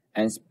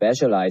and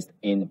specialized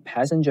in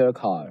passenger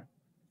car,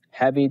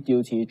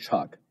 heavy-duty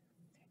truck,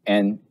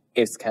 and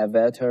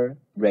excavator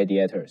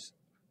radiators.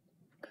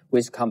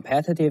 With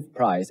competitive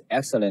price,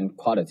 excellent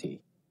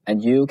quality,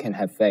 and you can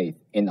have faith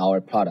in our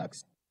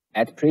products.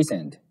 At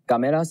present,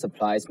 Gamera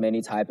supplies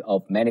many types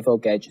of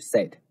manifold gauge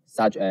set,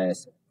 such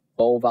as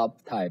ball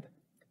valve type,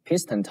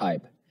 piston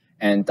type,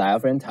 and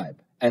diaphragm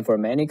type, and for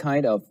many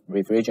kind of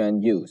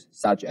refrigerant use,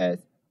 such as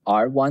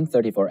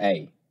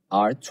R134A,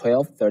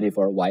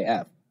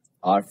 R1234YF,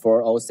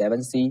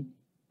 R407C,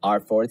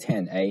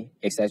 R410A,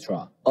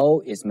 etc.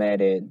 All is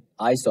made in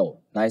ISO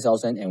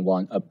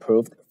 9001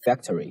 approved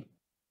factory.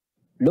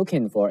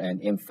 Looking for an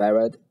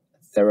infrared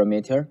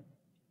thermometer?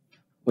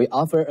 We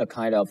offer a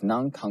kind of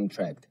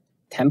non-contract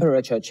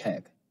temperature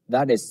check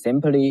that is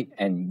simply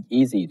and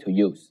easy to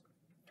use.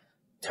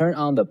 Turn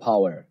on the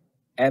power,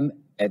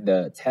 at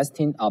the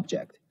testing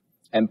object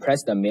and press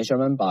the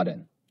measurement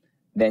button.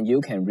 Then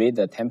you can read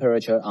the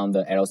temperature on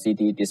the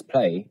LCD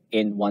display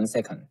in 1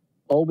 second.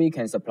 Or we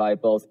can supply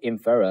both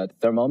infrared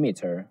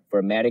thermometer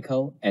for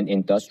medical and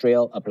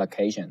industrial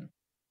application.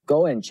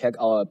 Go and check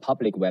our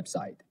public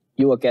website.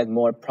 You will get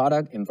more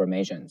product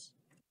information.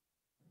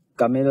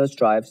 Gamela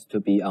strives to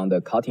be on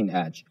the cutting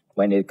edge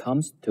when it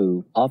comes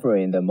to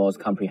offering the most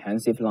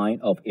comprehensive line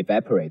of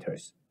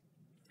evaporators.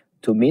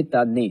 To meet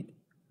that need,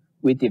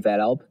 we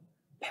developed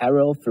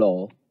parallel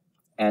flow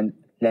and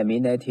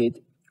laminated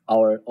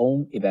our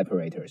own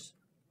evaporators.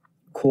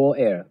 Cool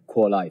air,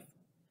 cool life.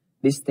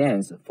 This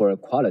stands for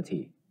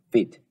quality,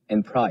 fit,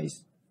 and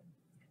price.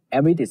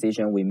 Every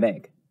decision we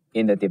make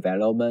in the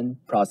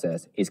development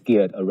process is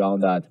geared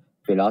around that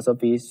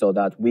philosophy so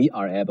that we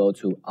are able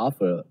to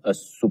offer a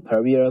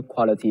superior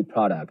quality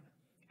product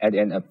at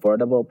an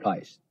affordable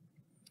price.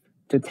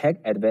 To take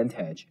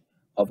advantage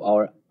of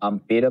our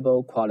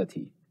unbeatable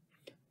quality,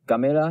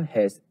 Gamela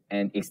has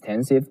an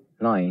extensive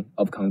line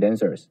of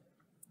condensers,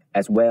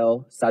 as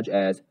well such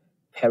as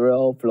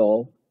parallel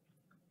flow,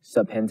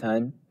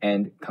 serpentine,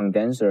 and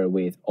condenser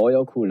with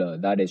oil cooler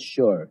that is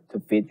sure to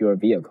fit your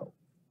vehicle.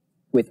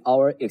 With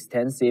our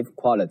extensive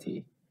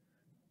quality,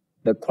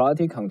 the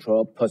quality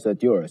control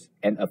procedures,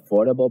 and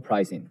affordable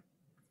pricing,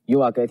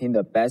 you are getting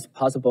the best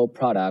possible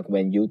product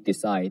when you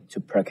decide to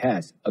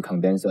purchase a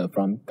condenser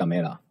from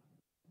Gamela.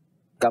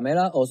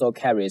 Gamela also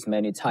carries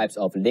many types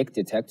of leak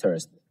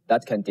detectors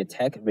that can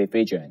detect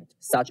refrigerant,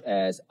 such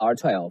as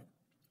R12,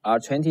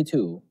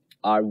 R22,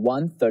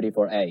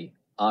 R134A,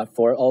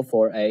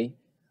 R404A,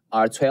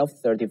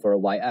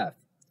 R1234YF,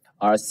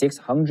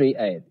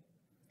 R608,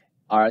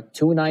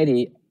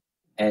 R290,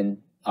 and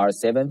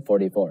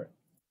R744.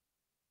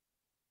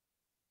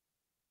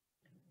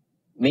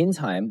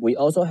 Meantime, we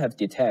also have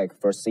detect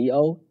for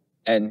CO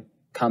and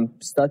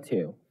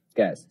combustive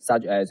gas,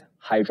 such as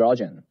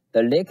hydrogen.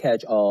 The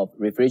leakage of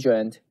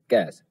refrigerant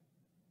gas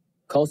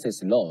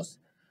causes loss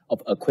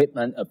of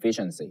equipment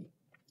efficiency,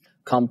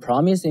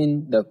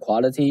 compromising the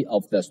quality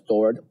of the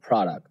stored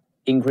product,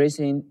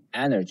 increasing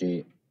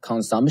energy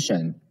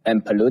consumption,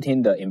 and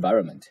polluting the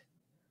environment.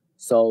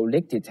 So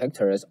leak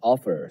detectors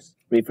offers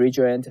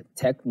refrigerant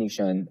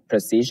technician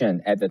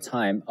precision at the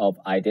time of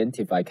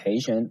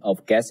identification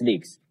of gas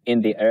leaks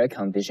in the air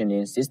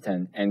conditioning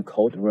system and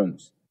cold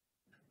rooms.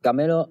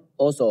 Gamela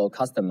also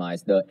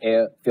customized the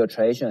air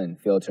filtration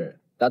filter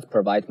that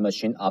provides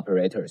machine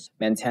operators,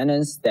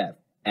 maintenance staff,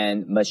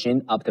 and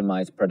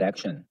machine-optimized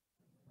protection.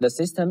 The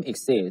system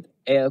exceeds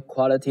air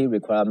quality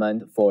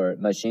requirements for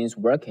machines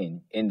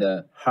working in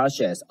the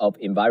harshest of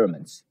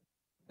environments.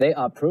 They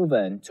are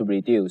proven to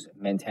reduce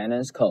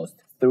maintenance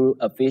costs through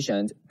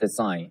efficient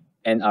design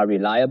and are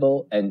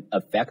reliable and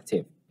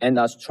effective, and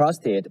are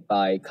trusted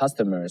by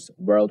customers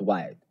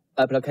worldwide.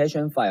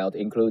 Application fields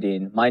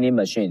including mining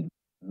machine,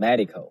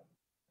 medical,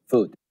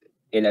 food,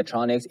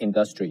 electronics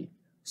industry,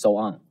 so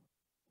on.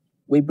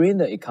 We bring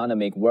the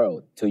economic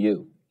world to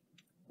you.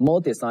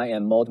 Mold design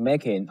and mold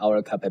making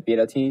our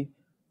capability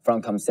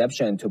from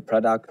conception to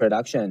product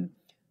production.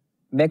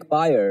 Make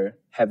buyers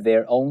have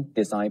their own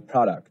design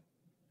product.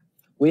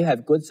 We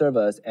have good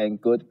service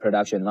and good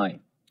production line.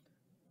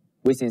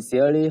 We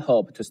sincerely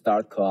hope to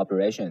start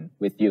cooperation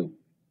with you.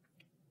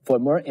 For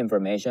more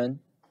information,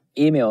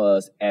 email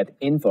us at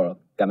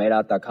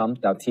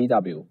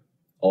info@gamela.com.tw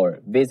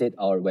or visit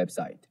our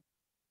website.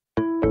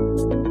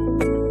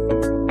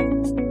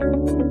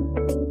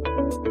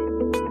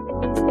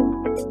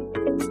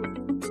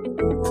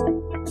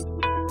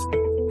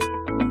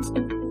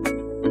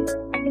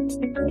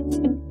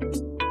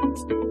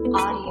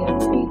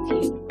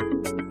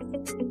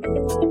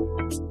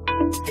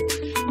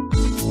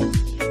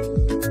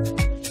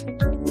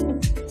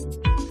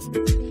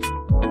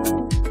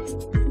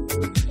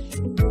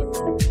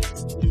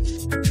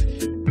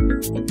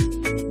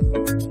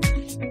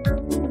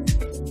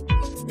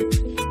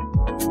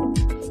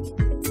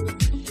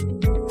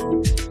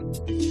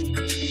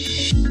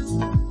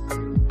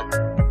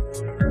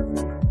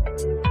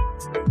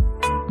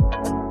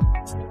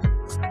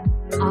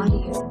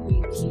 Audio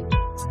review.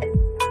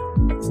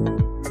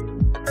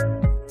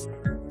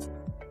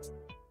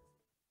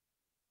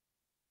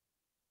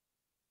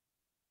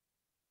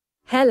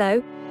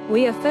 Hello,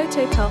 we are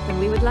Photocop and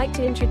we would like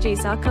to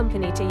introduce our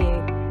company to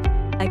you.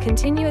 A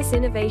continuous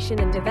innovation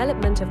and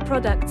development of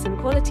products and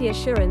quality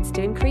assurance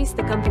to increase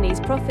the company's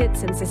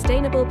profits and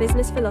sustainable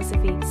business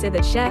philosophy so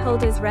that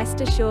shareholders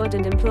rest assured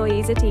and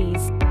employees at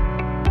ease.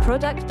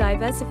 Product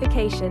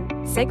diversification,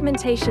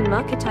 segmentation,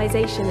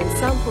 marketization and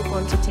sample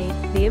quantity,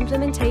 the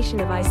implementation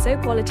of ISO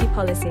quality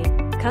policy,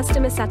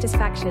 customer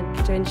satisfaction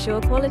to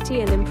ensure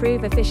quality and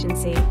improve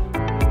efficiency.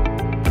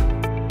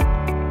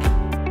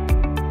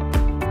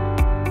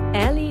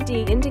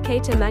 LED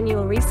indicator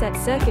manual reset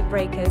circuit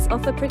breakers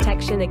offer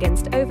protection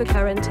against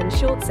overcurrent and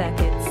short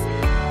circuits.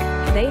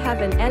 They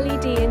have an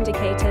LED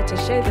indicator to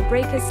show the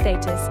breaker's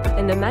status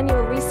and a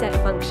manual reset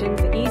function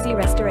for easy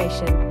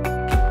restoration.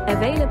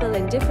 Available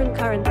in different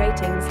current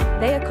ratings,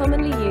 they are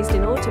commonly used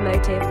in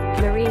automotive,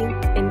 marine,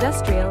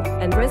 industrial,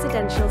 and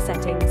residential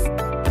settings.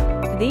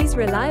 These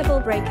reliable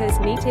breakers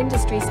meet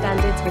industry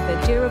standards with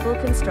their durable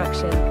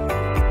construction.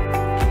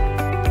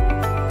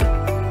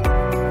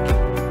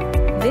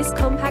 This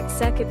compact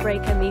circuit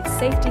breaker meets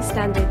safety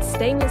standards: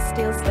 stainless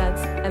steel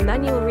studs, a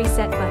manual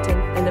reset button,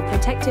 and a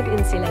protective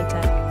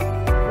insulator.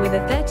 With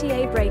a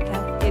 30A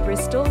breaker, it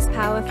restores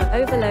power for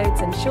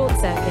overloads and short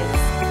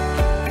circuits.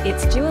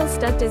 Its dual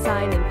stud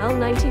design and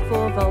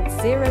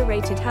UL94V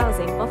zero-rated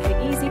housing offer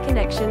easy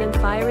connection and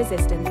fire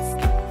resistance.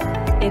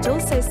 It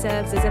also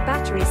serves as a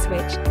battery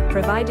switch,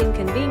 providing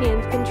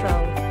convenient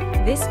control.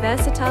 This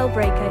versatile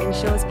breaker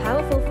ensures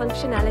powerful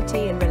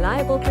functionality and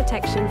reliable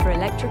protection for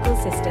electrical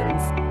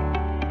systems.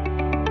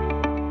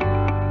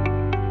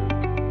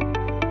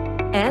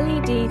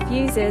 LED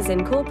fuses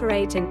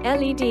incorporate an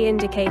LED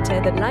indicator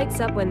that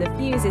lights up when the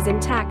fuse is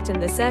intact and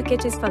the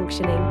circuit is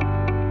functioning.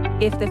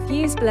 If the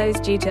fuse blows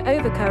due to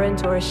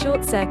overcurrent or a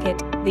short circuit,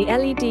 the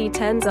LED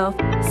turns off,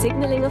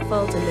 signaling a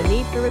fault and the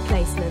need for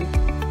replacement.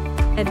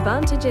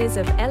 Advantages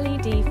of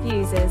LED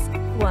fuses: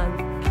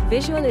 1.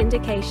 Visual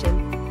indication.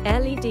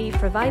 LED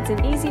provides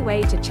an easy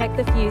way to check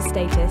the fuse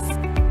status.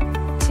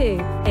 2.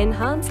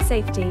 Enhanced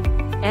safety.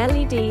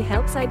 LED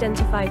helps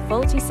identify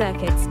faulty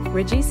circuits,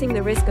 reducing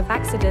the risk of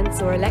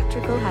accidents or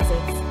electrical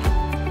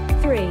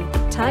hazards. 3.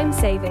 Time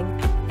saving.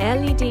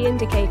 LED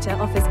indicator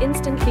offers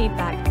instant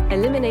feedback,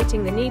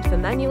 eliminating the need for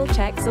manual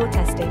checks or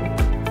testing.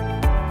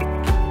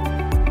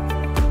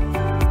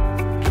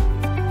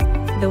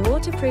 The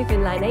waterproof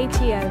inline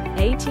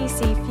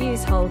ATO/ATC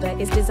fuse holder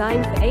is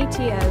designed for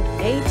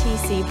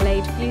ATO/ATC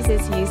blade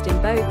fuses used in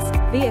boats,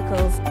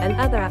 vehicles, and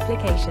other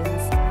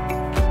applications.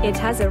 It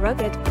has a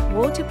rugged,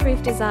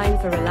 waterproof design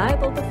for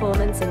reliable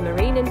performance in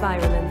marine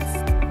environments.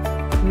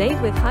 Made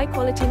with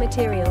high-quality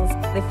materials,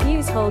 the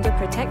fuse holder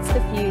protects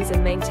the fuse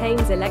and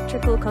maintains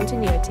electrical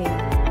continuity.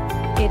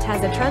 It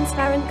has a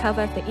transparent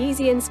cover for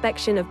easy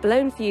inspection of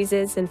blown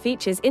fuses and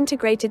features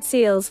integrated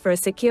seals for a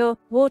secure,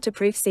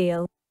 waterproof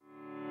seal.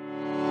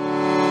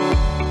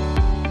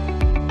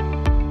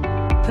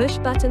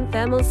 Push-button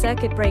thermal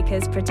circuit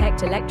breakers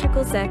protect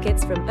electrical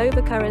circuits from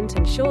overcurrent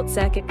and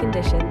short-circuit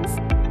conditions.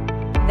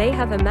 They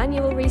have a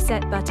manual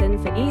reset button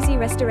for easy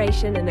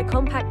restoration and a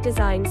compact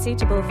design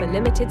suitable for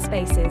limited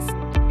spaces.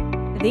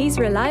 These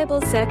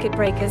reliable circuit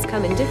breakers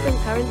come in different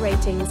current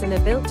ratings and are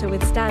built to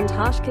withstand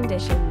harsh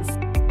conditions.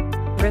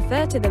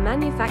 Refer to the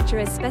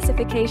manufacturer's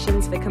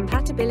specifications for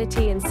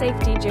compatibility and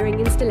safety during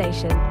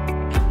installation.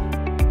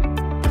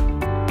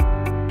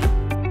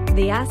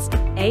 The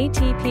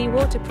ASP/ATP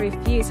waterproof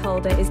fuse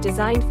holder is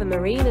designed for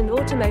marine and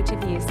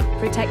automotive use,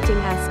 protecting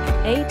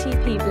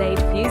ASP/ATP blade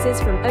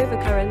fuses from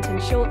overcurrent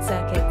and short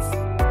circuits.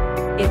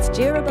 Its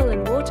durable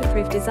and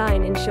waterproof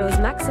design ensures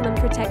maximum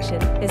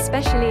protection,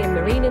 especially in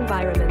marine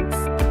environments.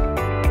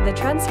 The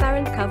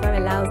transparent cover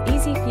allows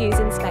easy fuse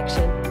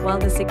inspection, while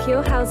the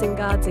secure housing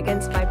guards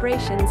against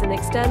vibrations and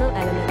external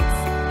elements.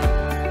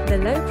 The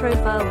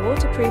low-profile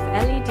waterproof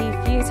LED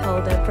fuse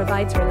holder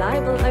provides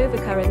reliable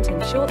overcurrent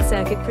and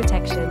short-circuit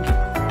protection.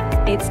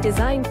 It's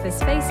designed for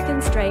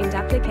space-constrained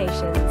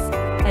applications.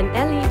 An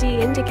LED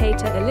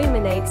indicator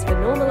illuminates for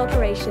normal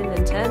operation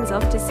and turns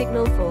off to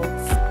signal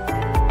faults.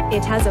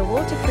 It has a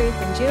waterproof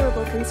and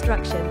durable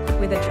construction,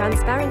 with a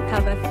transparent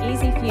cover for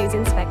easy fuse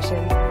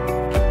inspection.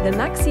 The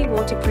Maxi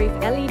waterproof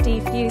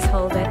LED fuse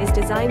holder is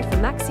designed for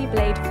Maxi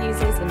blade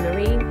fuses in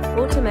marine,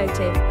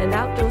 automotive, and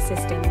outdoor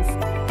systems.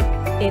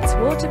 It's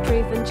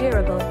waterproof and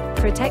durable,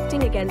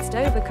 protecting against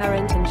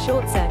overcurrent and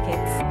short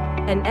circuits.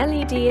 An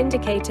LED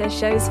indicator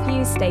shows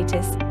fuse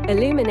status,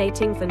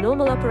 illuminating for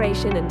normal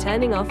operation and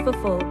turning off for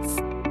faults.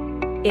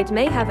 It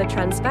may have a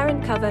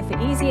transparent cover for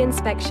easy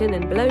inspection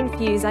and blown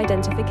fuse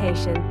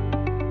identification.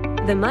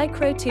 The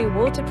Micro 2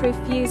 waterproof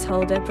fuse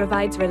holder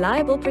provides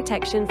reliable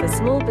protection for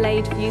small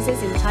blade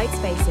fuses in tight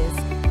spaces.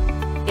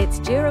 Its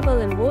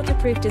durable and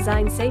waterproof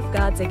design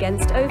safeguards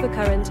against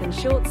overcurrent and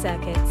short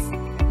circuits.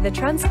 The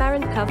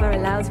transparent cover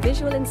allows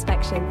visual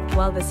inspection,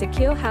 while the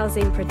secure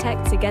housing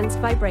protects against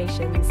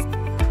vibrations.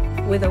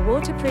 With a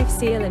waterproof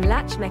seal and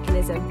latch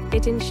mechanism,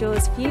 it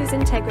ensures fuse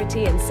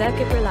integrity and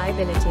circuit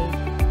reliability.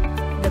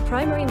 The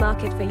primary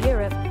market for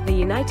Europe, the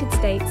United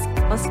States,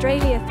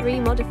 Australia 3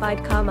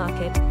 modified car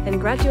market, and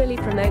gradually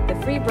promote the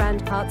free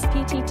brand parts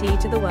PTT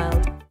to the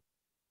world.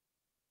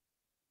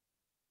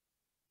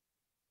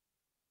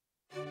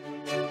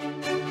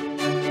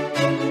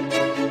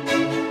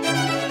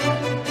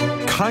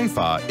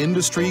 Kaifa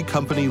Industry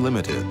Company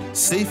Limited,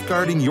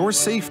 safeguarding your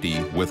safety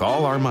with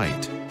all our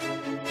might.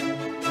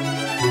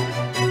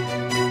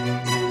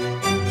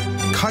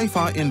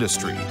 Kaifa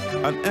Industry,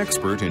 an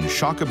expert in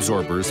shock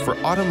absorbers for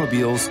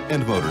automobiles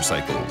and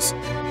motorcycles.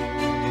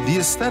 The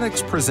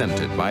aesthetics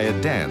presented by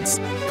a dance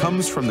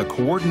comes from the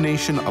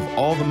coordination of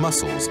all the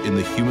muscles in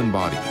the human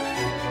body.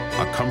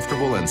 A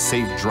comfortable and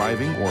safe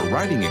driving or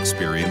riding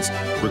experience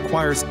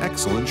requires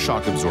excellent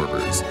shock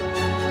absorbers.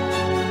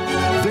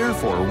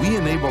 Therefore, we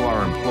enable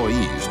our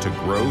employees to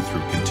grow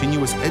through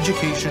continuous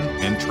education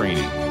and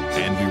training,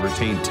 and we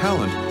retain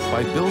talent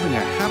by building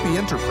a happy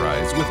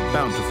enterprise with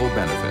bountiful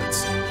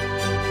benefits.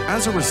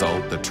 As a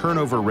result, the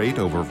turnover rate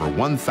of over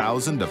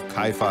 1,000 of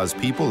CAIFA's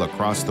people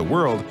across the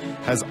world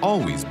has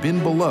always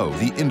been below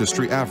the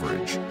industry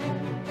average.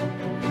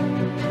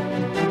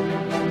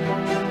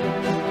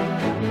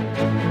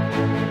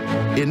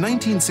 In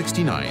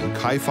 1969,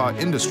 CAIFA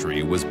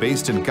Industry was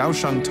based in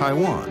Kaohsiung,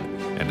 Taiwan,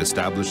 and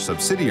established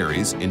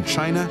subsidiaries in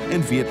China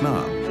and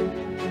Vietnam.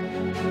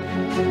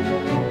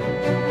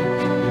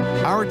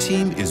 Our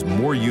team is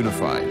more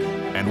unified,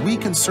 and we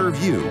can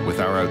serve you with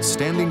our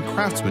outstanding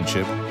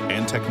craftsmanship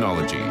and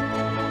technology.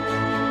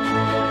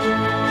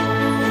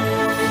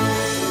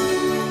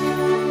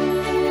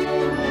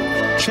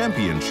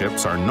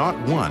 Championships are not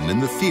won in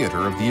the theater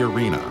of the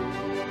arena.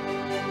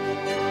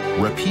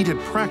 Repeated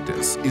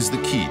practice is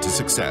the key to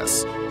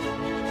success.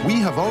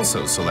 We have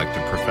also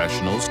selected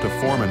professionals to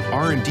form an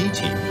R&D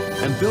team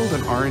and build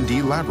an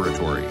R&D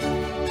laboratory.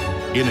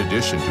 In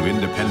addition to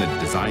independent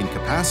design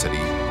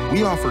capacity,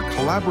 we offer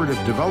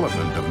collaborative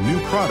development of new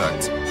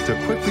products to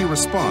quickly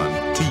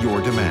respond to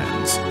your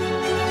demands.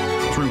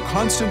 Through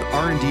constant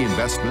R&D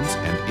investments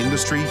and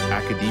industry,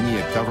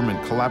 academia,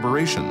 government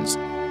collaborations,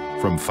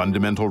 from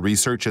fundamental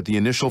research at the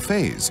initial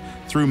phase,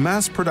 through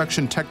mass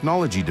production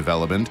technology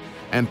development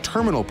and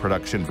terminal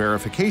production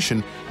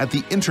verification at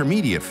the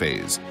intermediate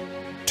phase,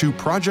 to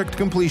project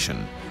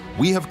completion,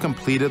 we have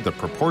completed the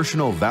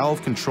proportional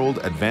valve-controlled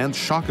advanced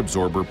shock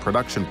absorber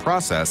production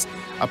process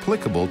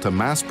applicable to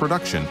mass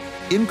production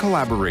in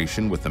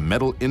collaboration with the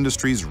Metal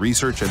Industries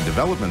Research and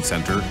Development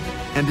Center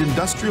and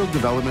Industrial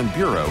Development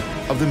Bureau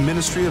of the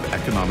Ministry of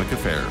Economic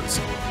Affairs.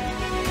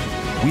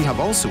 We have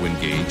also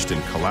engaged in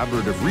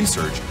collaborative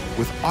research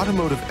with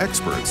automotive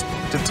experts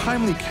to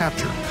timely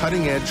capture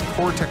cutting-edge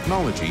core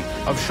technology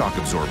of shock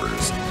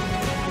absorbers.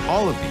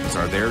 All of these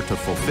are there to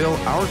fulfill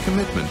our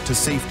commitment to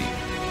safety,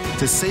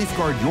 to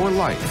safeguard your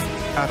life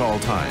at all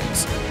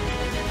times.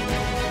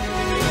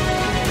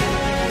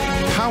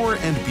 Power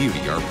and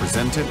beauty are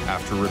presented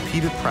after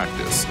repeated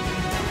practice.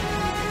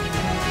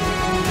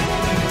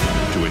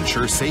 To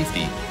ensure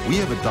safety, we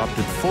have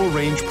adopted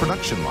full-range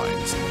production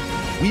lines.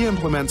 We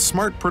implement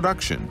smart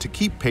production to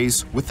keep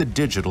pace with the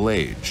digital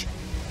age.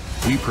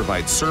 We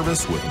provide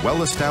service with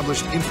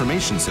well-established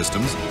information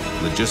systems,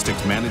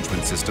 logistics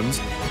management systems,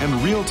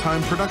 and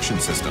real-time production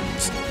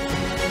systems.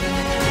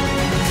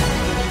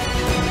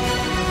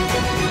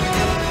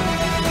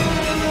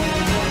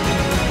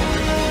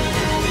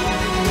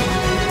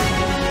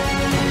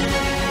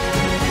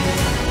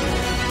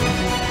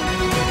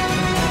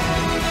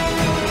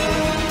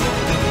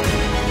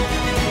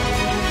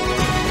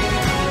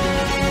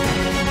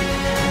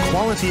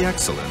 Quality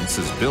excellence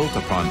is built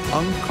upon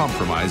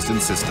uncompromised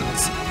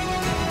insistence.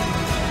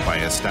 By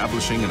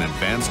establishing an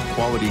advanced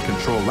quality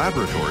control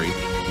laboratory,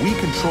 we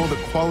control the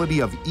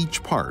quality of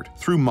each part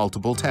through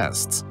multiple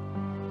tests.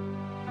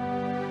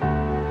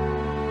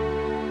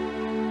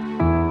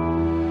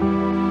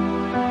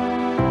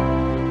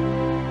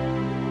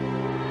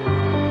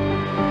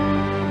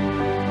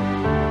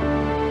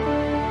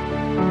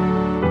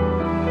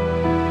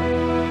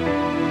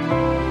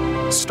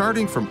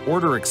 Starting from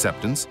order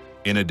acceptance,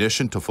 in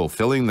addition to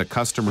fulfilling the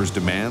customer's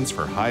demands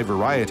for high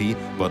variety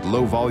but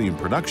low volume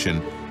production,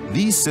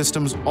 these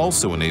systems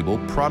also enable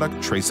product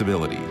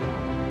traceability.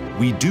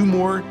 We do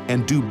more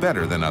and do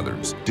better than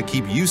others to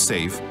keep you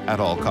safe at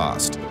all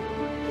cost.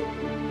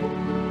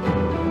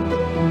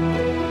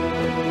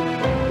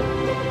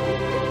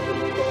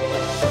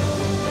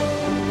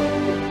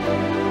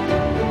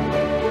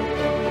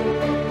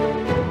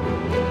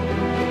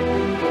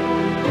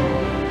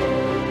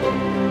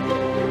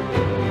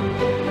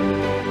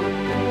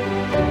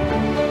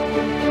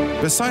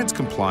 Besides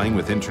complying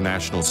with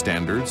international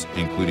standards,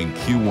 including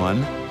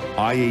Q1,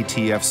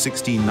 IATF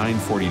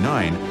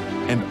 16949,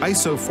 and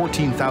ISO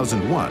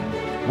 14001,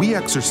 we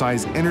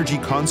exercise energy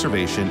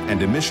conservation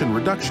and emission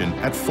reduction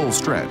at full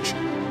stretch.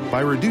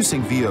 By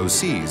reducing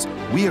VOCs,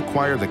 we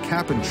acquire the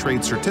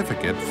cap-and-trade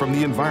certificate from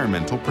the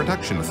Environmental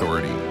Protection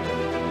Authority.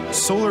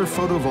 Solar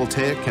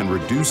photovoltaic can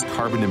reduce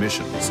carbon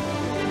emissions.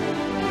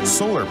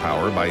 Solar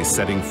power by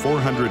setting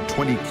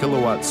 420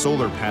 kilowatt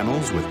solar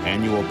panels with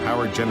annual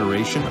power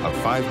generation of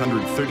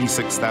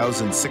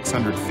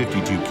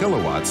 536,652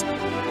 kilowatts.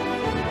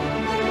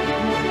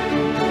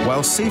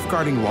 While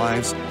safeguarding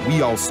lives,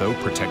 we also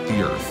protect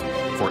the earth,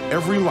 for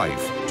every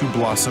life to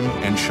blossom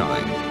and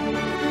shine.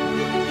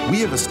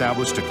 We have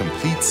established a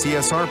complete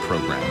CSR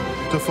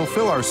program to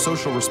fulfill our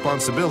social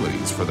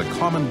responsibilities for the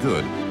common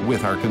good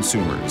with our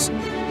consumers.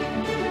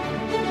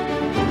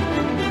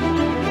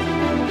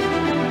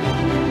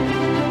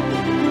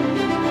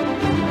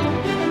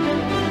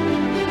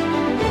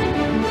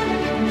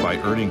 By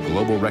earning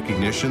global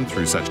recognition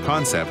through such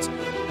concepts,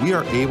 we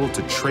are able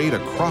to trade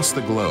across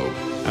the globe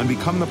and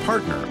become the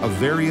partner of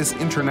various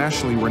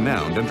internationally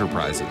renowned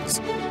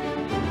enterprises.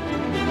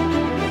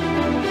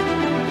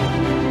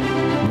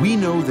 We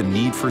know the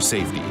need for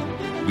safety.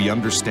 We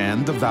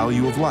understand the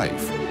value of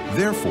life.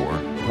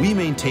 Therefore, we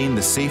maintain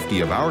the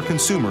safety of our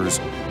consumers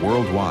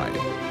worldwide.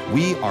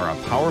 We are a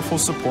powerful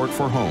support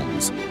for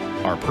homes.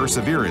 Our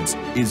perseverance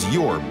is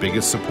your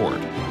biggest support,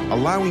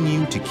 allowing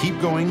you to keep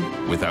going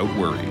without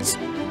worries.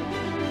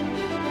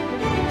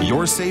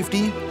 Your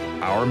safety,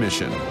 our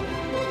mission.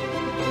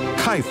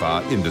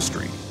 Kaifa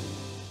Industry.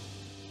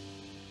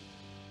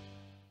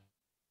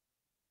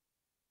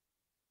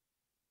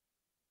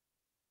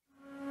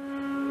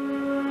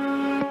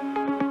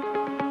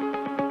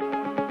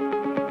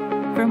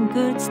 From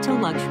goods to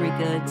luxury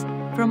goods,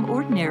 from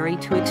ordinary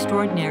to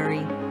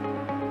extraordinary,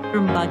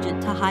 from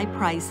budget to high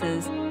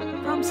prices,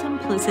 from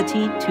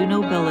simplicity to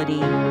nobility.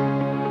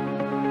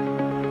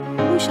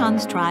 Fushan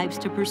strives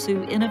to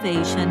pursue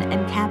innovation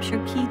and capture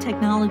key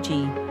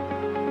technology.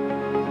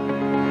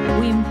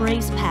 We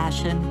embrace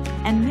passion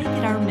and make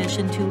it our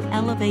mission to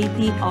elevate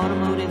the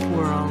automotive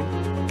world.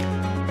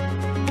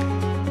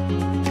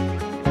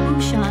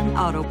 Fushan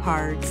Auto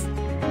Parts.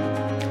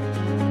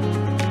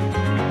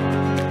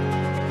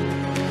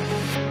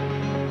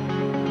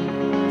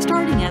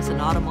 Starting as an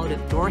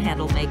automotive door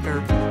handle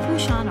maker,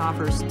 Fushan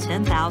offers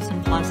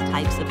 10,000 plus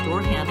types of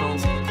door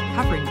handles,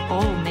 covering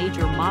all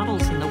major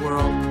models in the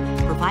world,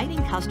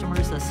 providing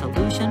customers a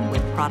solution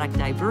with product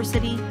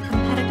diversity,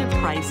 competitive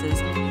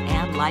prices,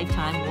 and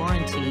lifetime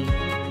warranty.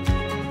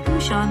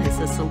 Fushan is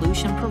a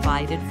solution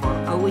provided for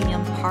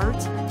OEM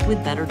parts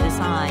with better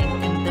design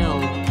and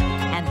build,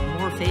 and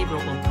more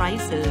favorable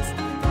prices.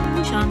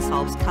 Fushan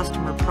solves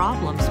customer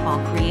problems while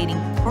creating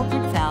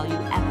corporate value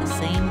at the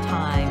same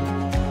time.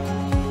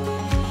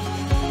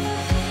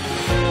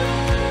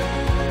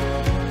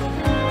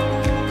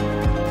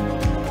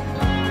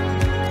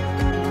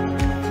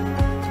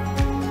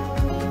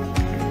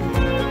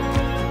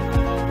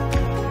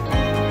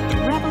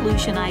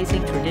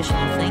 Revolutionizing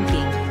traditional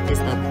thinking is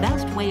the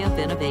best way of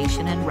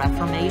innovation and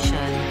reformation.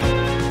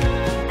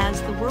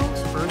 As the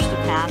world's first to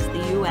pass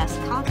the U.S.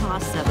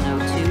 COPPA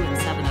 702 and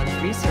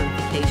 703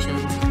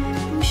 certifications,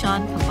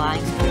 Fushan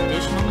combines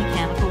traditional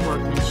mechanical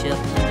workmanship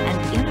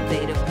and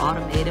innovative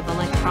automotive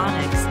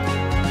electronics,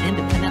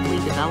 independently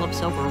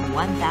develops over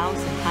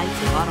 1,000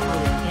 types of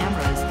automotive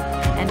cameras,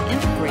 and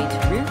integrates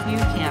rear-view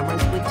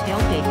cameras with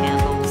tailgate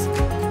handles.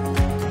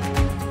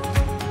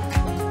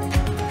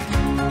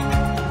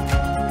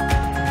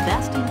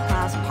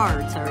 Best-in-class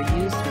parts are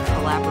used through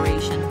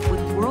collaboration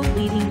with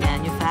world-leading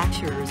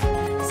manufacturers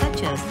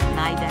such as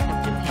Nidec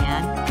of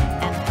Japan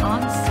and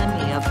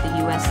Onsemi of the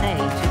USA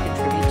to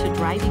contribute to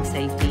driving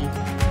safety.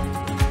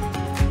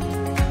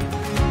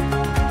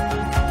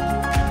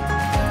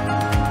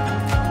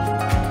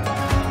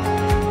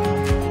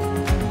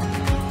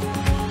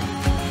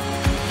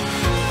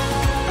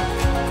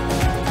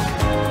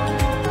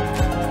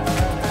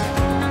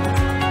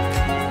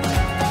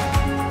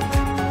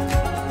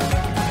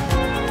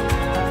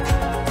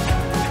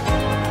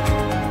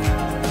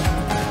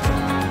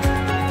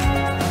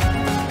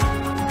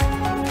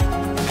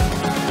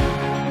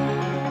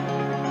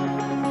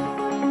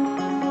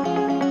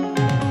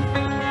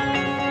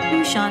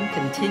 Fushan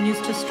continues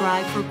to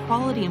strive for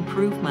quality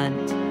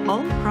improvement.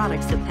 All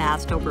products have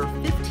passed over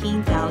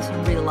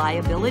 15,000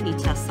 reliability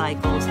test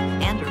cycles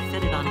and are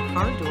fitted on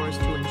car doors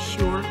to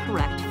ensure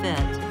correct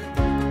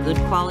fit. Good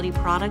quality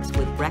products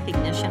with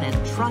recognition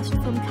and trust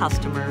from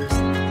customers.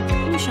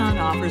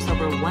 Fushan offers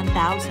over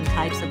 1,000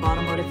 types of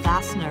automotive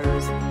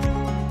fasteners,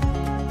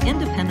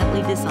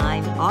 independently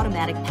designed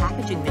automatic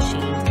packaging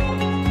machines,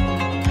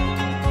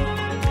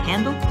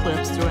 handle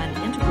clips through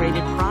an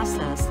integrated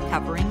process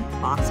covering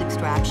box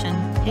extraction,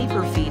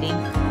 paper feeding,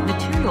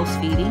 materials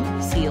feeding,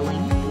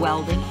 sealing,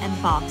 welding,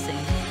 and boxing.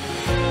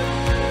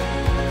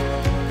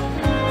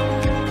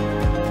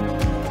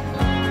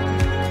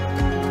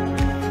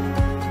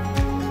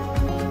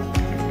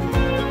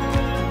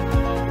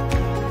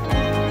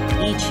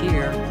 Each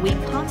year, we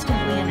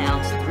constantly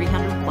announce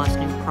 300 plus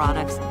new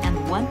products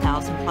and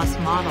 1,000 plus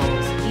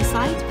models.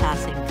 Besides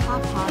passing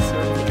COPPA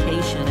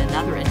certification and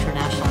other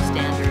international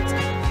standards,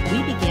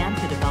 we began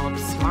to develop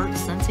smart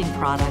sensing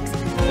products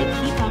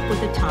that keep up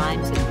with the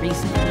times in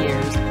recent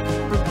years,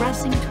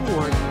 progressing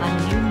toward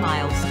a new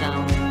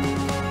milestone.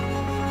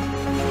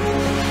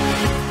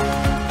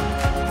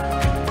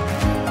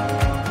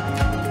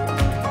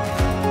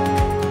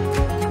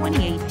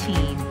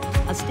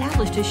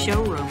 Established a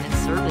showroom and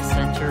service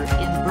center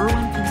in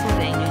Berwyn,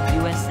 Pennsylvania,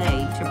 USA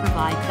to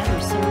provide better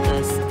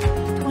service.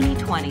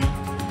 2020,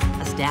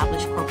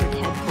 established corporate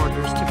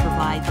headquarters to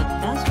provide the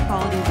best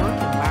quality work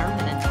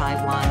environment in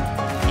Taiwan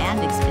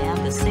and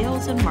expand the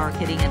sales and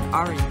marketing and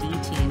R&D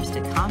teams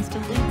to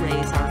constantly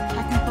raise our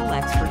technical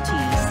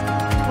expertise.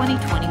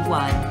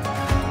 2021,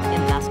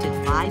 invested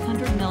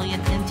 500 million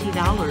NT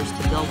dollars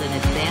to build an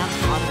advanced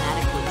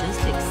automatic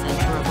logistics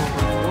center of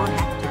over 4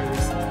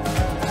 hectares.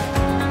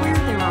 Where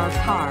there are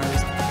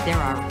cars, there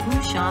are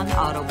Fushan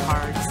Auto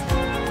Parts.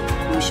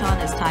 Fushan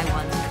is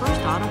Taiwan's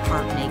first auto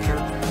part maker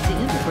to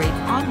integrate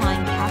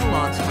online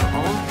catalogs for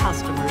all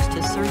customers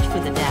to search for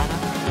the data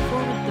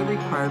for the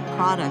required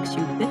products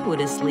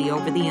ubiquitously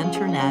over the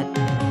internet.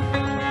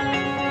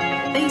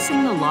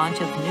 Facing the launch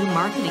of new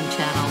marketing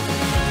channels,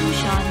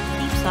 Fushan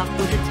keeps up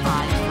with the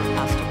times for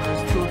customers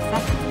to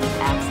effectively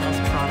access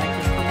product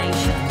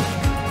information.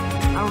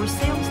 Our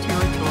sales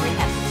territory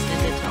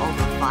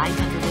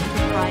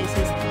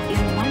enterprises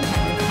in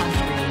 100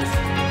 countries.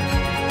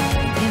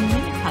 In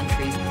many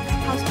countries,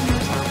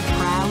 customers are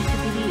proud to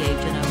be the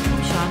agent of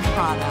Fushan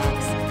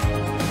products.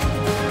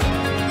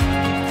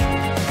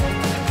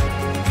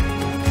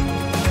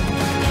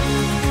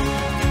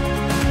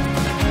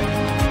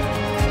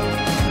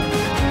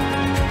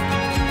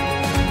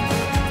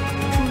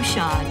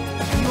 Fushan,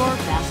 your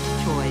best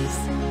choice.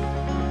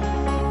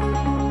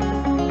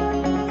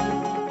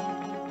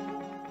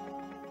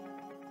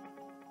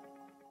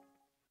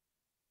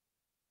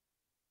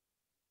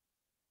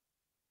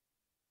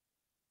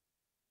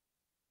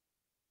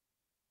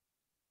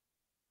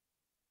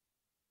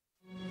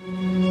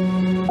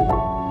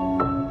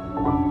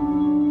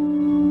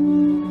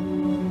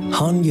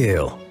 Han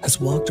Yale has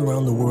walked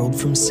around the world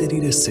from city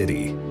to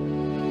city.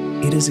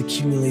 It has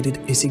accumulated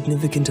a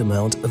significant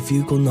amount of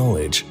vehicle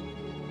knowledge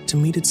to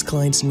meet its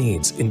clients'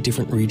 needs in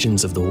different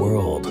regions of the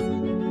world.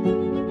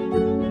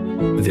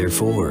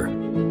 Therefore,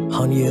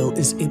 Han Yale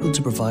is able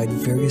to provide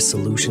various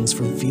solutions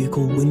for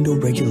vehicle window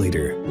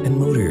regulator and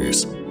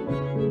motors.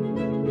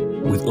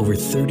 With over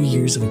 30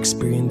 years of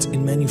experience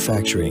in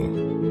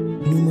manufacturing,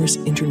 numerous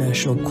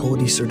international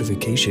quality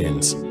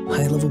certifications,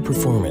 high-level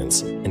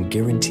performance, and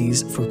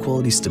guarantees for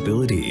quality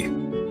stability,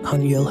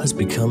 Han Yale has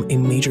become a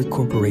major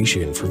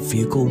corporation for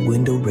vehicle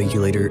window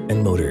regulator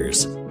and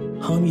motors.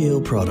 Han Yale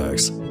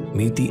products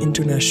meet the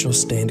international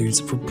standards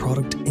for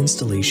product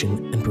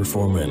installation and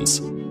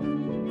performance.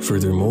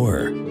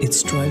 Furthermore, it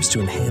strives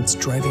to enhance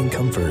driving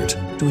comfort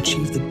to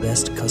achieve the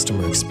best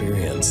customer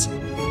experience.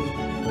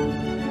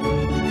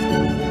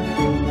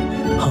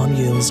 Han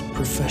Yale's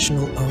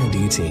professional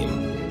R&D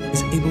team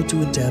is able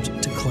to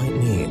adapt to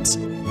client needs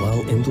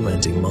while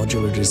implementing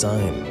modular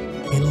design,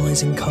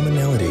 analyzing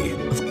commonality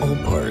of all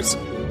parts,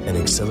 and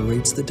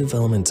accelerates the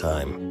development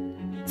time.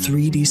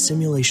 3D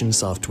simulation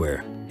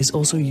software is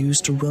also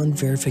used to run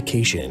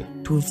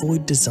verification to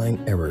avoid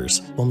design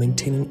errors while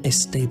maintaining a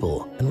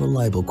stable and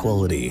reliable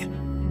quality.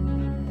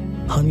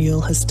 Han Yale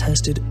has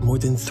tested more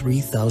than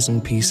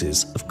 3,000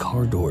 pieces of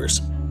car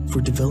doors for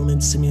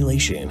development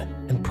simulation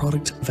and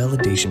product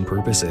validation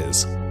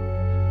purposes.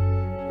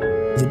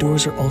 The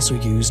doors are also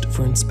used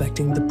for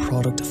inspecting the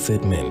product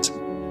fitment,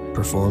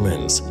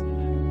 performance,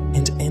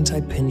 and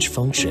anti-pinch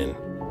function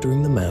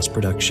during the mass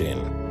production.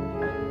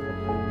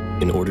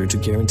 In order to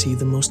guarantee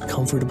the most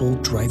comfortable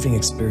driving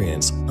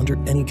experience under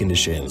any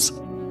conditions,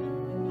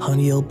 Han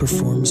Yale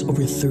performs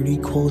over 30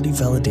 quality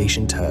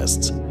validation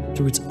tests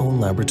through its own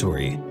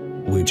laboratory,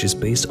 which is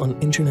based on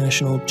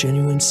international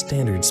genuine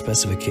standard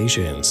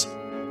specifications.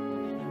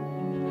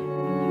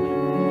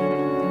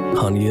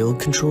 Han Yale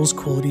controls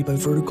quality by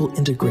vertical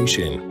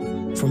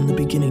integration from the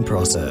beginning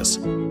process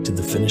to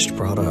the finished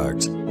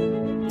product.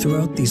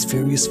 Throughout these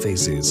various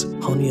phases,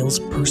 Han Yale's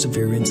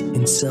perseverance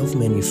in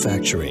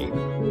self-manufacturing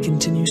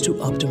continues to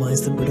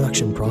optimize the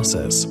production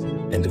process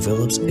and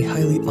develops a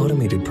highly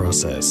automated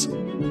process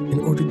in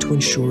order to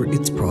ensure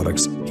its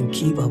products can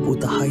keep up with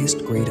the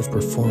highest grade of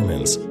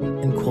performance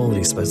and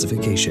quality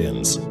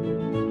specifications.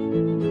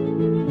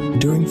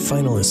 During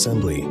final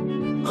assembly,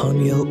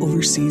 Han Yale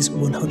oversees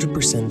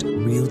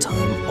 100%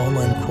 real-time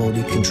online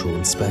quality control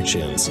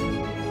inspections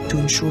to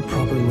ensure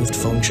proper lift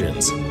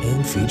functions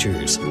and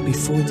features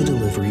before the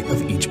delivery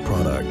of each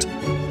product.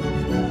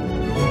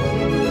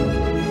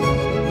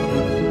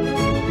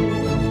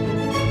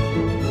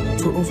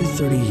 For over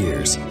 30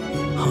 years,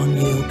 Han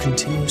Yale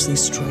continuously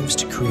strives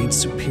to create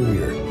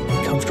superior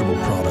and comfortable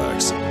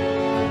products.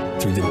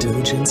 Through the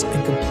diligence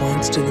and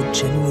compliance to the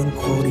genuine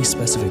quality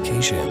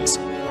specifications,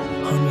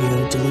 Han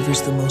Yale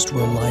delivers the most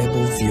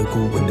reliable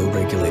vehicle window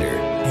regulator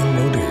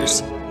and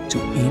motors to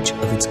each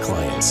of its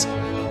clients.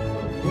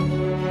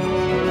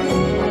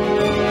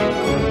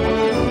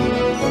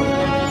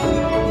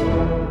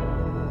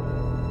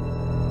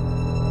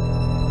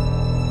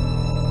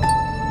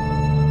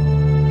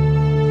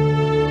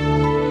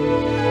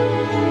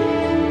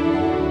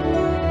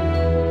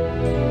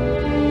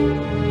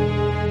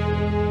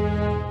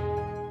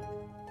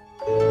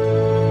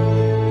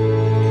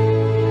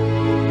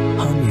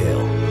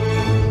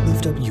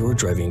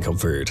 Driving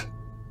comfort.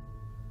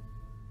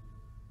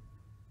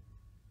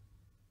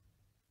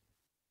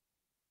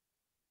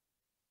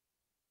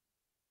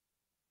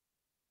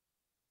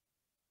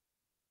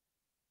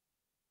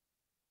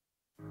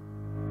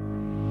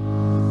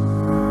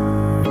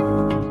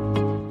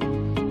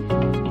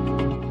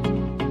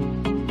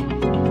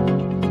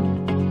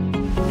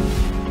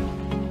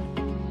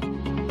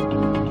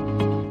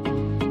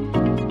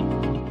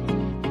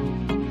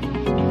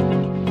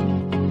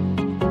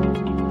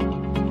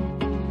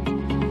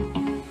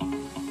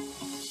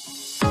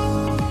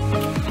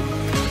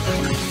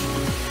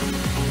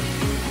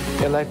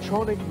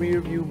 Electronic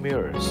rear-view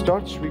mirror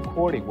starts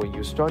recording when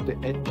you start the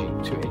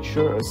engine to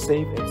ensure a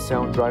safe and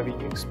sound driving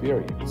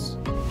experience.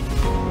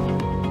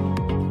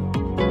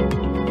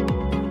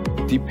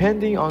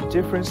 Depending on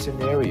different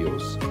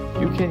scenarios,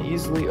 you can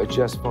easily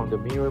adjust from the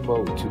mirror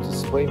mode to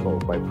display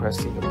mode by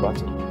pressing a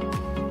button.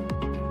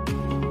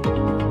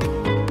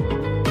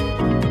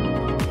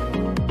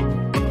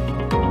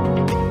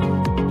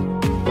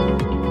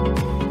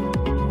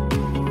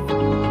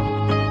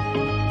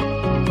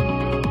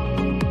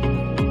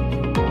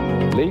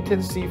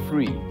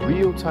 latency-free,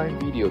 real-time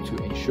video to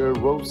ensure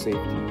road safety.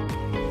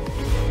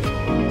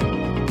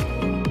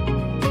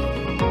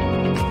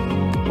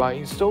 By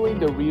installing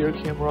the rear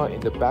camera in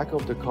the back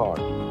of the car,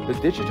 the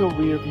digital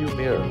rear view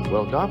mirror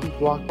will not be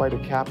blocked by the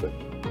cabin,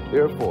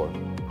 therefore,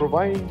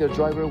 providing the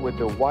driver with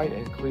a wide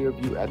and clear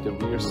view at the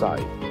rear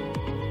side.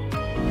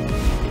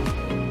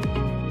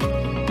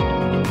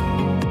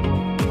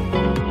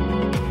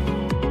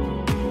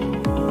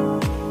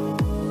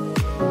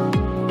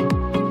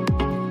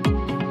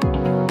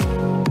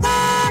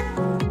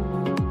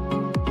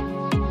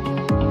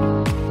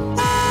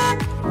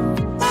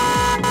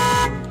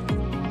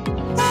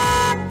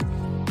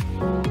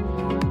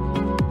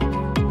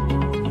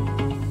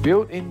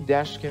 Built-in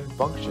dashcam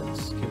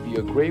functions can be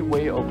a great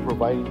way of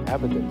providing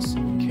evidence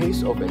in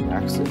case of an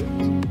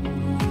accident.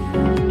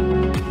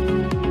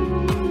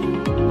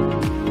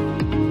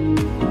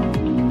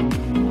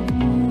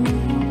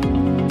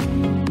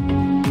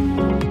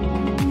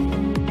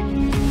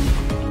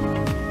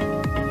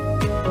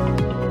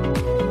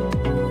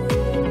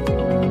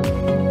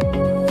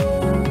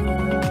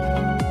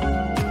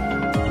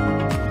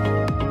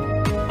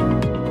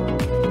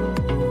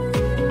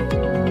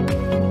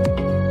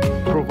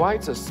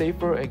 Provides a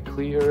safer and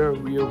clearer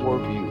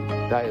rearward view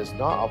that is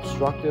not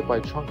obstructed by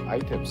trunk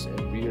items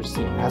and rear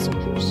seat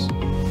passengers.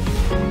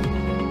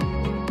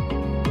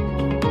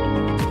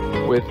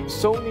 With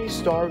Sony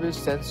StarVis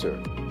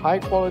sensor,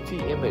 high-quality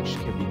image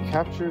can be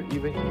captured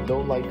even in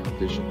low-light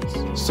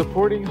conditions,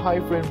 supporting high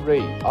frame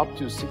rate up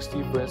to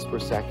 60 frames per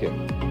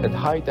second and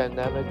high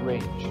dynamic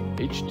range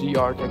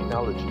 (HDR)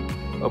 technology.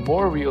 A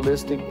more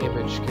realistic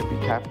image can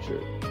be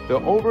captured. The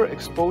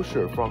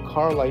overexposure from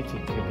car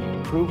lighting can be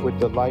improved with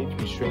the light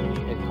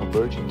restraining and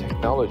converging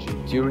technology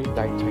during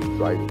nighttime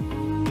driving.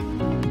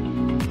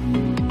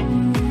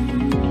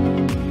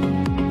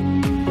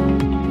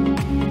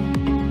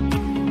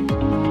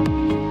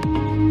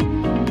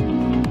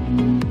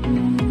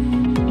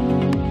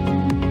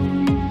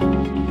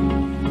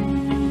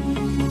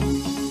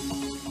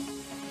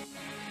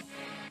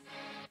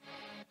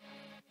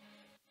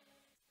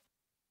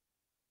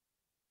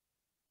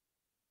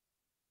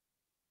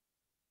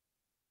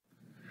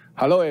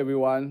 Hello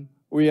everyone,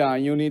 we are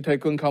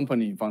Unitaikun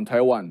Company from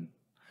Taiwan.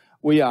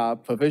 We are a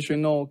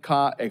professional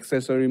car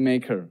accessory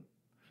maker.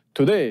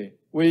 Today,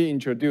 we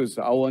introduce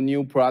our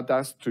new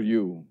products to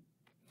you.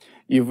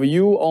 If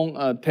you own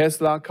a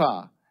Tesla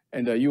car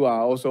and you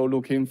are also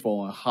looking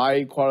for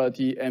high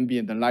quality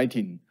ambient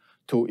lighting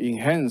to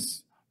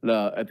enhance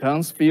the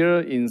atmosphere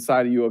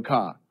inside your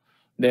car,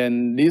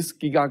 then this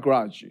Giga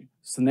Garage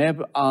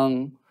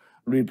snap-on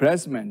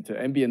replacement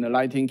ambient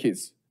lighting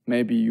kits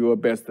may be your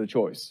best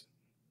choice.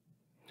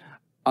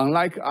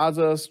 Unlike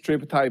other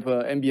strip-type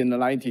ambient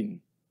lighting,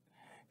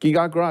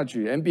 Giga Garage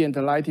ambient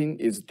lighting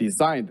is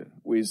designed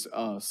with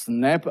a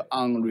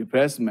snap-on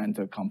replacement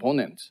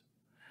component,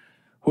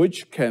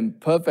 which can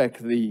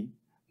perfectly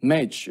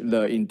match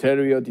the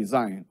interior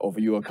design of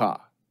your car,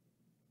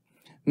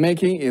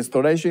 making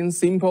installation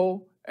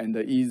simple and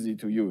easy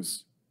to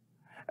use,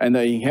 and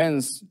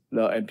enhance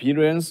the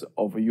appearance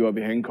of your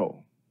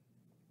vehicle.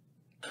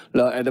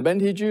 The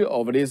advantage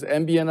of this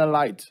ambient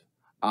light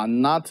are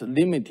not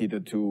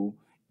limited to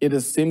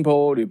its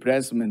simple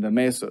replacement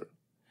method.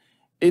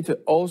 It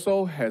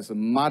also has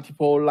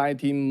multiple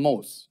lighting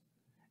modes,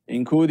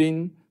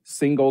 including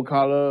single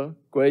color,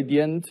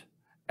 gradient,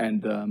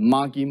 and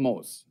marking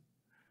modes,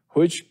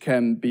 which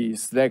can be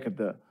selected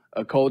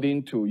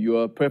according to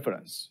your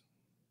preference.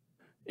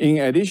 In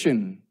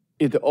addition,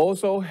 it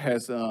also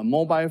has a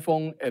mobile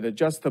phone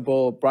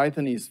adjustable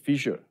brightness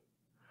feature,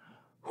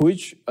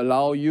 which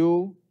allows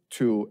you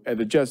to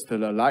adjust the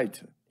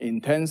light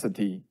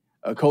intensity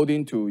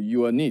according to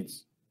your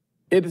needs.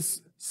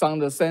 Its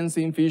sound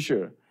sensing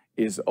feature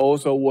is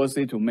also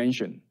worthy to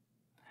mention,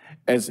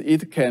 as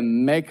it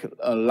can make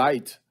a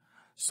light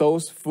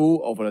source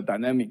full of the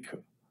dynamic,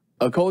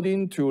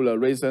 according to the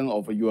reason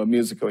of your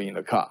music in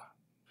the car.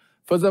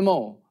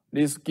 Furthermore,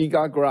 this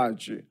Giga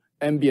Garage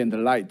ambient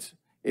light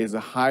is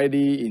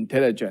highly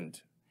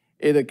intelligent.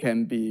 It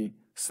can be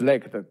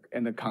selected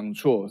and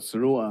controlled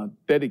through a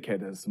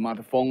dedicated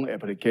smartphone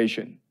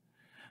application,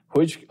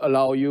 which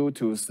allows you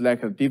to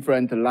select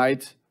different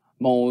light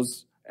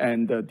modes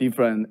and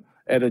different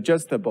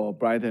adjustable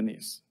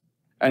brightness,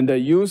 and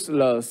use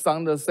the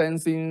sound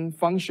sensing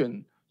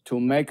function to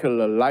make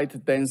the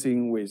light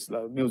dancing with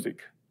the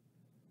music.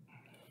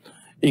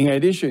 In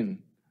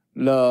addition,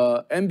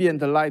 the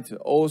ambient light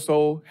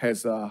also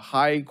has a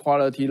high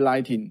quality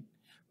lighting,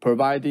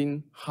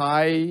 providing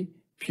high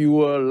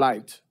pure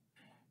light.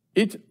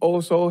 It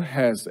also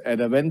has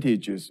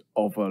advantages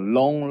of a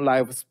long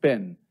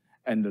lifespan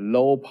and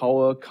low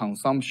power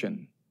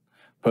consumption,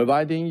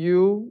 providing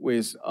you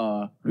with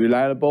a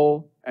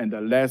reliable and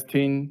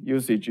lasting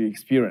usage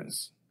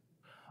experience.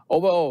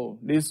 Overall,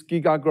 this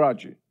Giga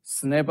Garage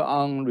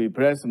snap-on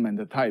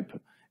replacement type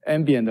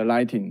ambient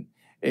lighting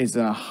is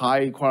a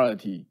high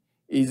quality,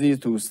 easy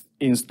to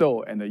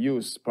install and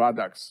use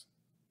products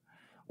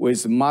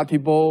with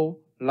multiple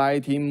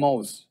lighting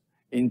modes,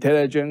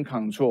 intelligent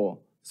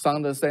control,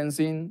 sound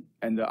sensing,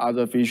 and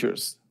other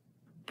features,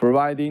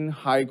 providing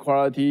high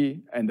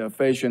quality and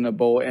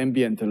fashionable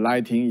ambient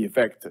lighting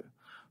effect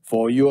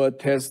for your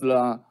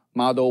Tesla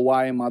Model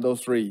Y, Model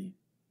 3,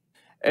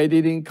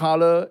 adding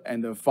color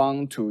and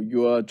fun to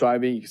your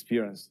driving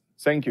experience.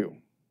 Thank you.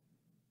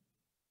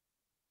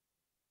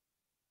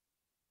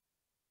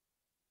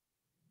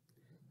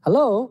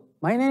 Hello,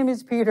 my name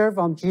is Peter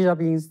from GW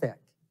Instech.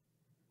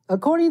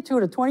 According to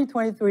the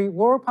 2023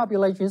 World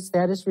Population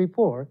Status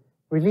Report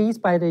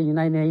released by the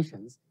United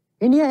Nations,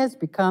 India has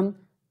become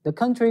the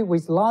country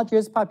with the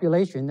largest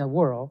population in the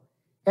world,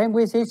 and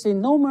with its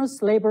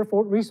enormous labor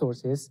force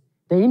resources,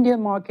 the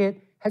Indian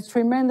market has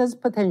tremendous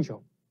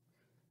potential.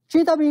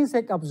 GW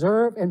Instech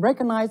observed and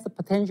recognized the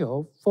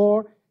potential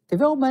for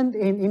development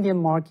in Indian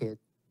market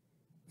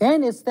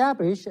and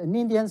established an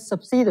Indian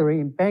subsidiary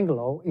in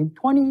Bangalore in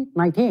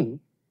 2019.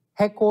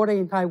 Headquartered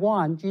in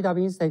Taiwan,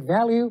 GW Instech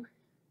value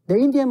the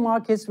Indian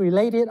market's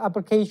related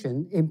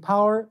application in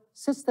power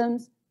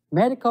systems,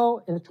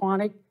 medical,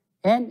 electronic,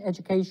 and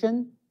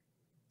education,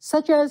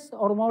 such as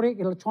automotive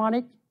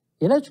electronic,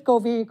 electrical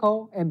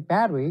vehicle, and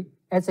battery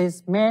as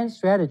its main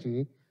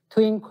strategy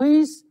to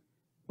increase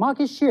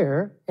market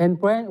share and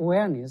brand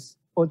awareness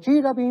for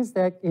GW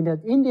Instech in the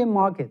Indian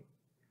market.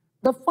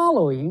 The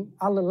following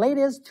are the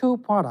latest two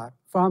products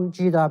from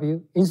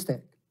GW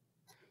Instech.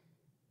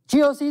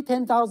 GOC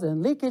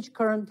 10,000 leakage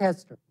current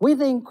tester. With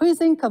the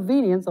increasing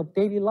convenience of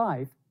daily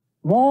life,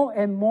 more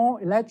and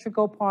more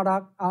electrical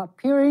products are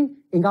appearing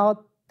in our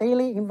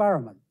daily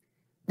environment.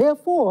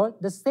 Therefore,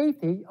 the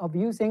safety of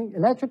using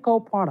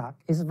electrical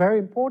products is very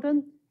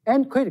important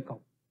and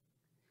critical.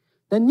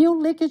 The new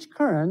leakage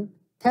current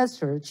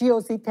tester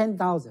GOC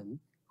 10,000,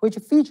 which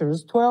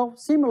features 12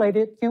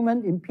 simulated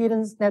human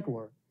impedance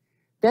networks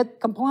that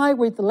comply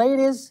with the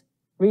latest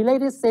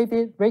related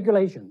safety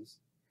regulations,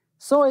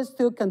 so as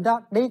to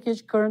conduct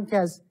leakage current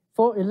tests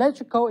for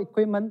electrical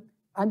equipment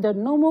under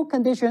normal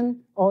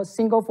condition or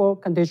single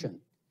fault condition.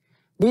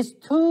 These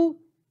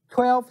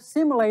 12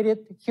 simulated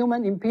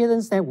human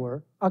impedance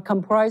networks are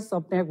comprised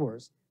of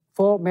networks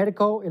for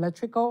medical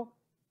electrical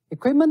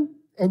equipment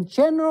and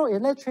general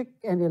electric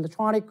and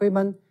electronic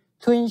equipment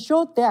to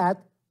ensure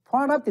that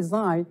product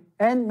design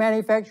and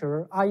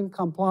manufacturer are in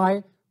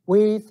compliance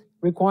with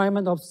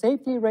requirement of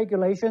safety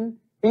regulation,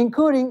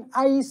 including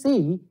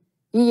IEC,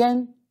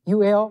 EN,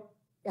 UL,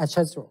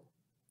 etc.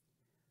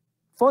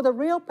 For the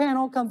rear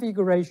panel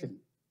configuration,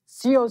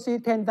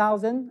 GOC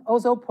 10,000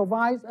 also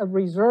provides a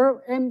reserve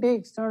MD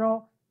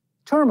external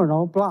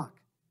terminal block,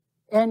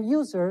 and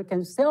user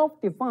can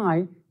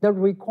self-define the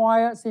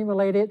required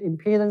simulated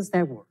impedance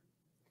network,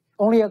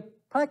 only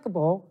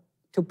applicable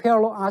to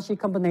parallel RC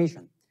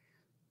combination,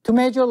 to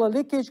measure the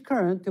leakage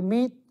current to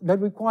meet the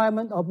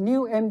requirement of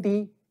new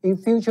MD in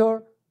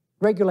future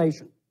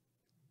regulation.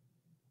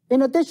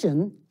 In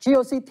addition,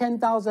 GOC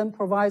 10,000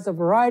 provides a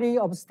variety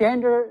of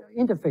standard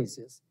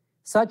interfaces,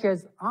 such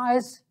as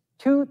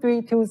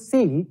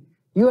RS-232C,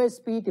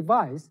 USB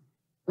device,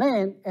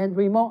 LAN, and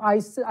remote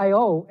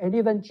I/O, and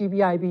even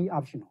GBIB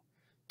optional,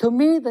 to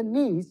meet the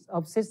needs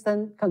of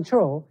system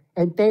control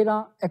and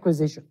data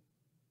acquisition.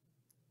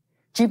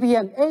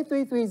 GPM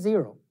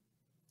A330,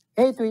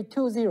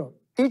 A320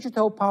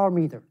 digital power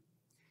meter.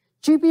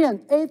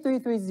 GPM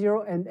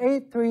A330 and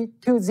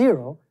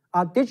A320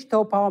 are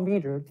digital power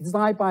meters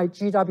designed by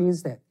GW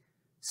Instech,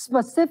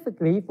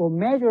 specifically for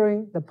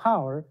measuring the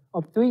power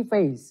of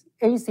three-phase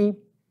AC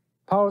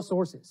power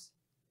sources.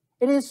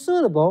 It is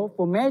suitable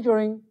for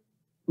measuring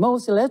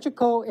most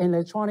electrical and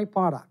electronic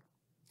products.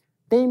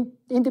 The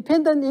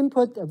independent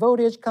input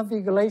voltage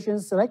configuration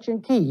selection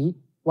key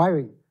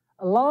wiring,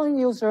 allowing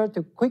user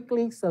to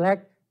quickly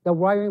select the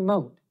wiring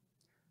mode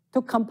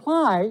to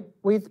comply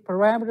with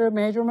parameter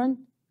measurement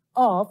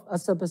of a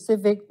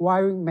specific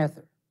wiring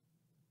method.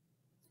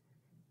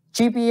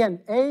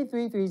 GPM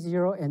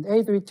A330 and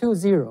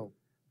A320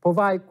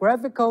 provide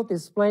graphical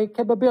display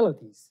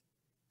capabilities,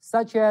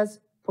 such as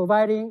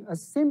providing a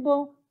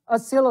simple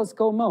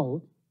oscilloscope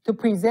mode to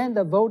present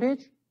the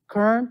voltage,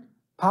 current,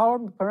 power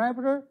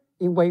parameter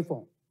in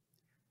waveform.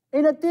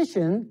 In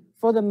addition,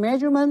 for the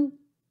measurement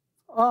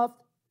of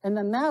an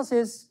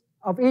analysis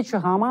of each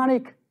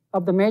harmonic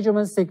of the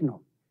measurement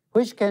signal,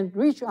 which can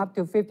reach up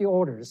to 50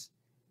 orders,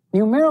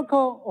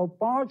 numerical or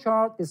bar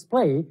chart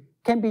display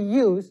can be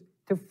used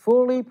to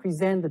fully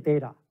present the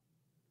data.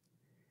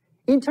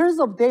 In terms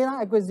of data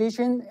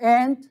acquisition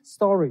and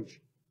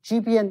storage,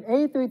 GPM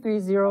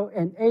A330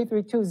 and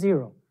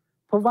A320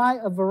 provide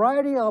a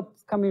variety of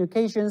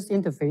communications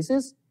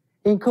interfaces,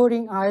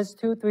 including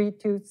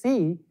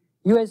RS-232C,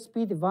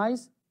 USB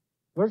device,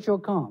 virtual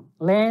COM,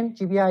 LAN,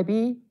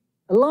 GBIB,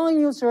 allowing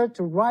users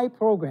to write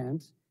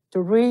programs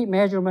to read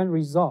measurement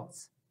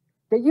results.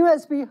 The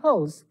USB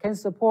host can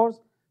support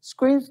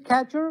screen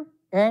capture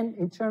and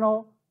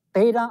internal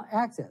data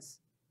access,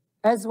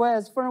 as well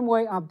as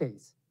firmware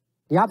updates.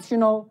 The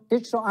optional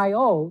digital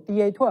I/O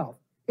DA12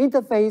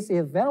 interface is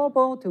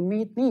available to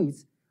meet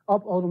needs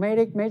of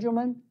automatic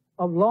measurement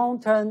of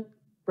long-term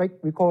break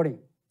recording.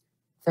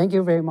 Thank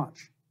you very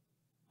much.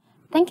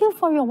 Thank you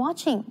for your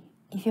watching.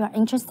 If you are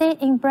interested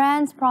in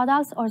brands,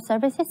 products, or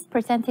services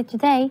presented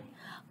today,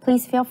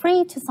 please feel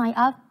free to sign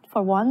up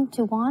for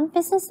one-to-one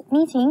business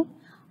meeting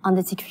on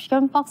the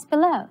description box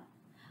below.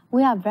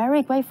 We are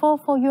very grateful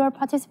for your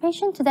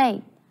participation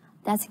today.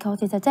 Let's call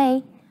it a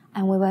day,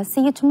 and we will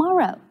see you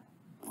tomorrow.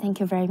 Thank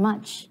you very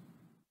much.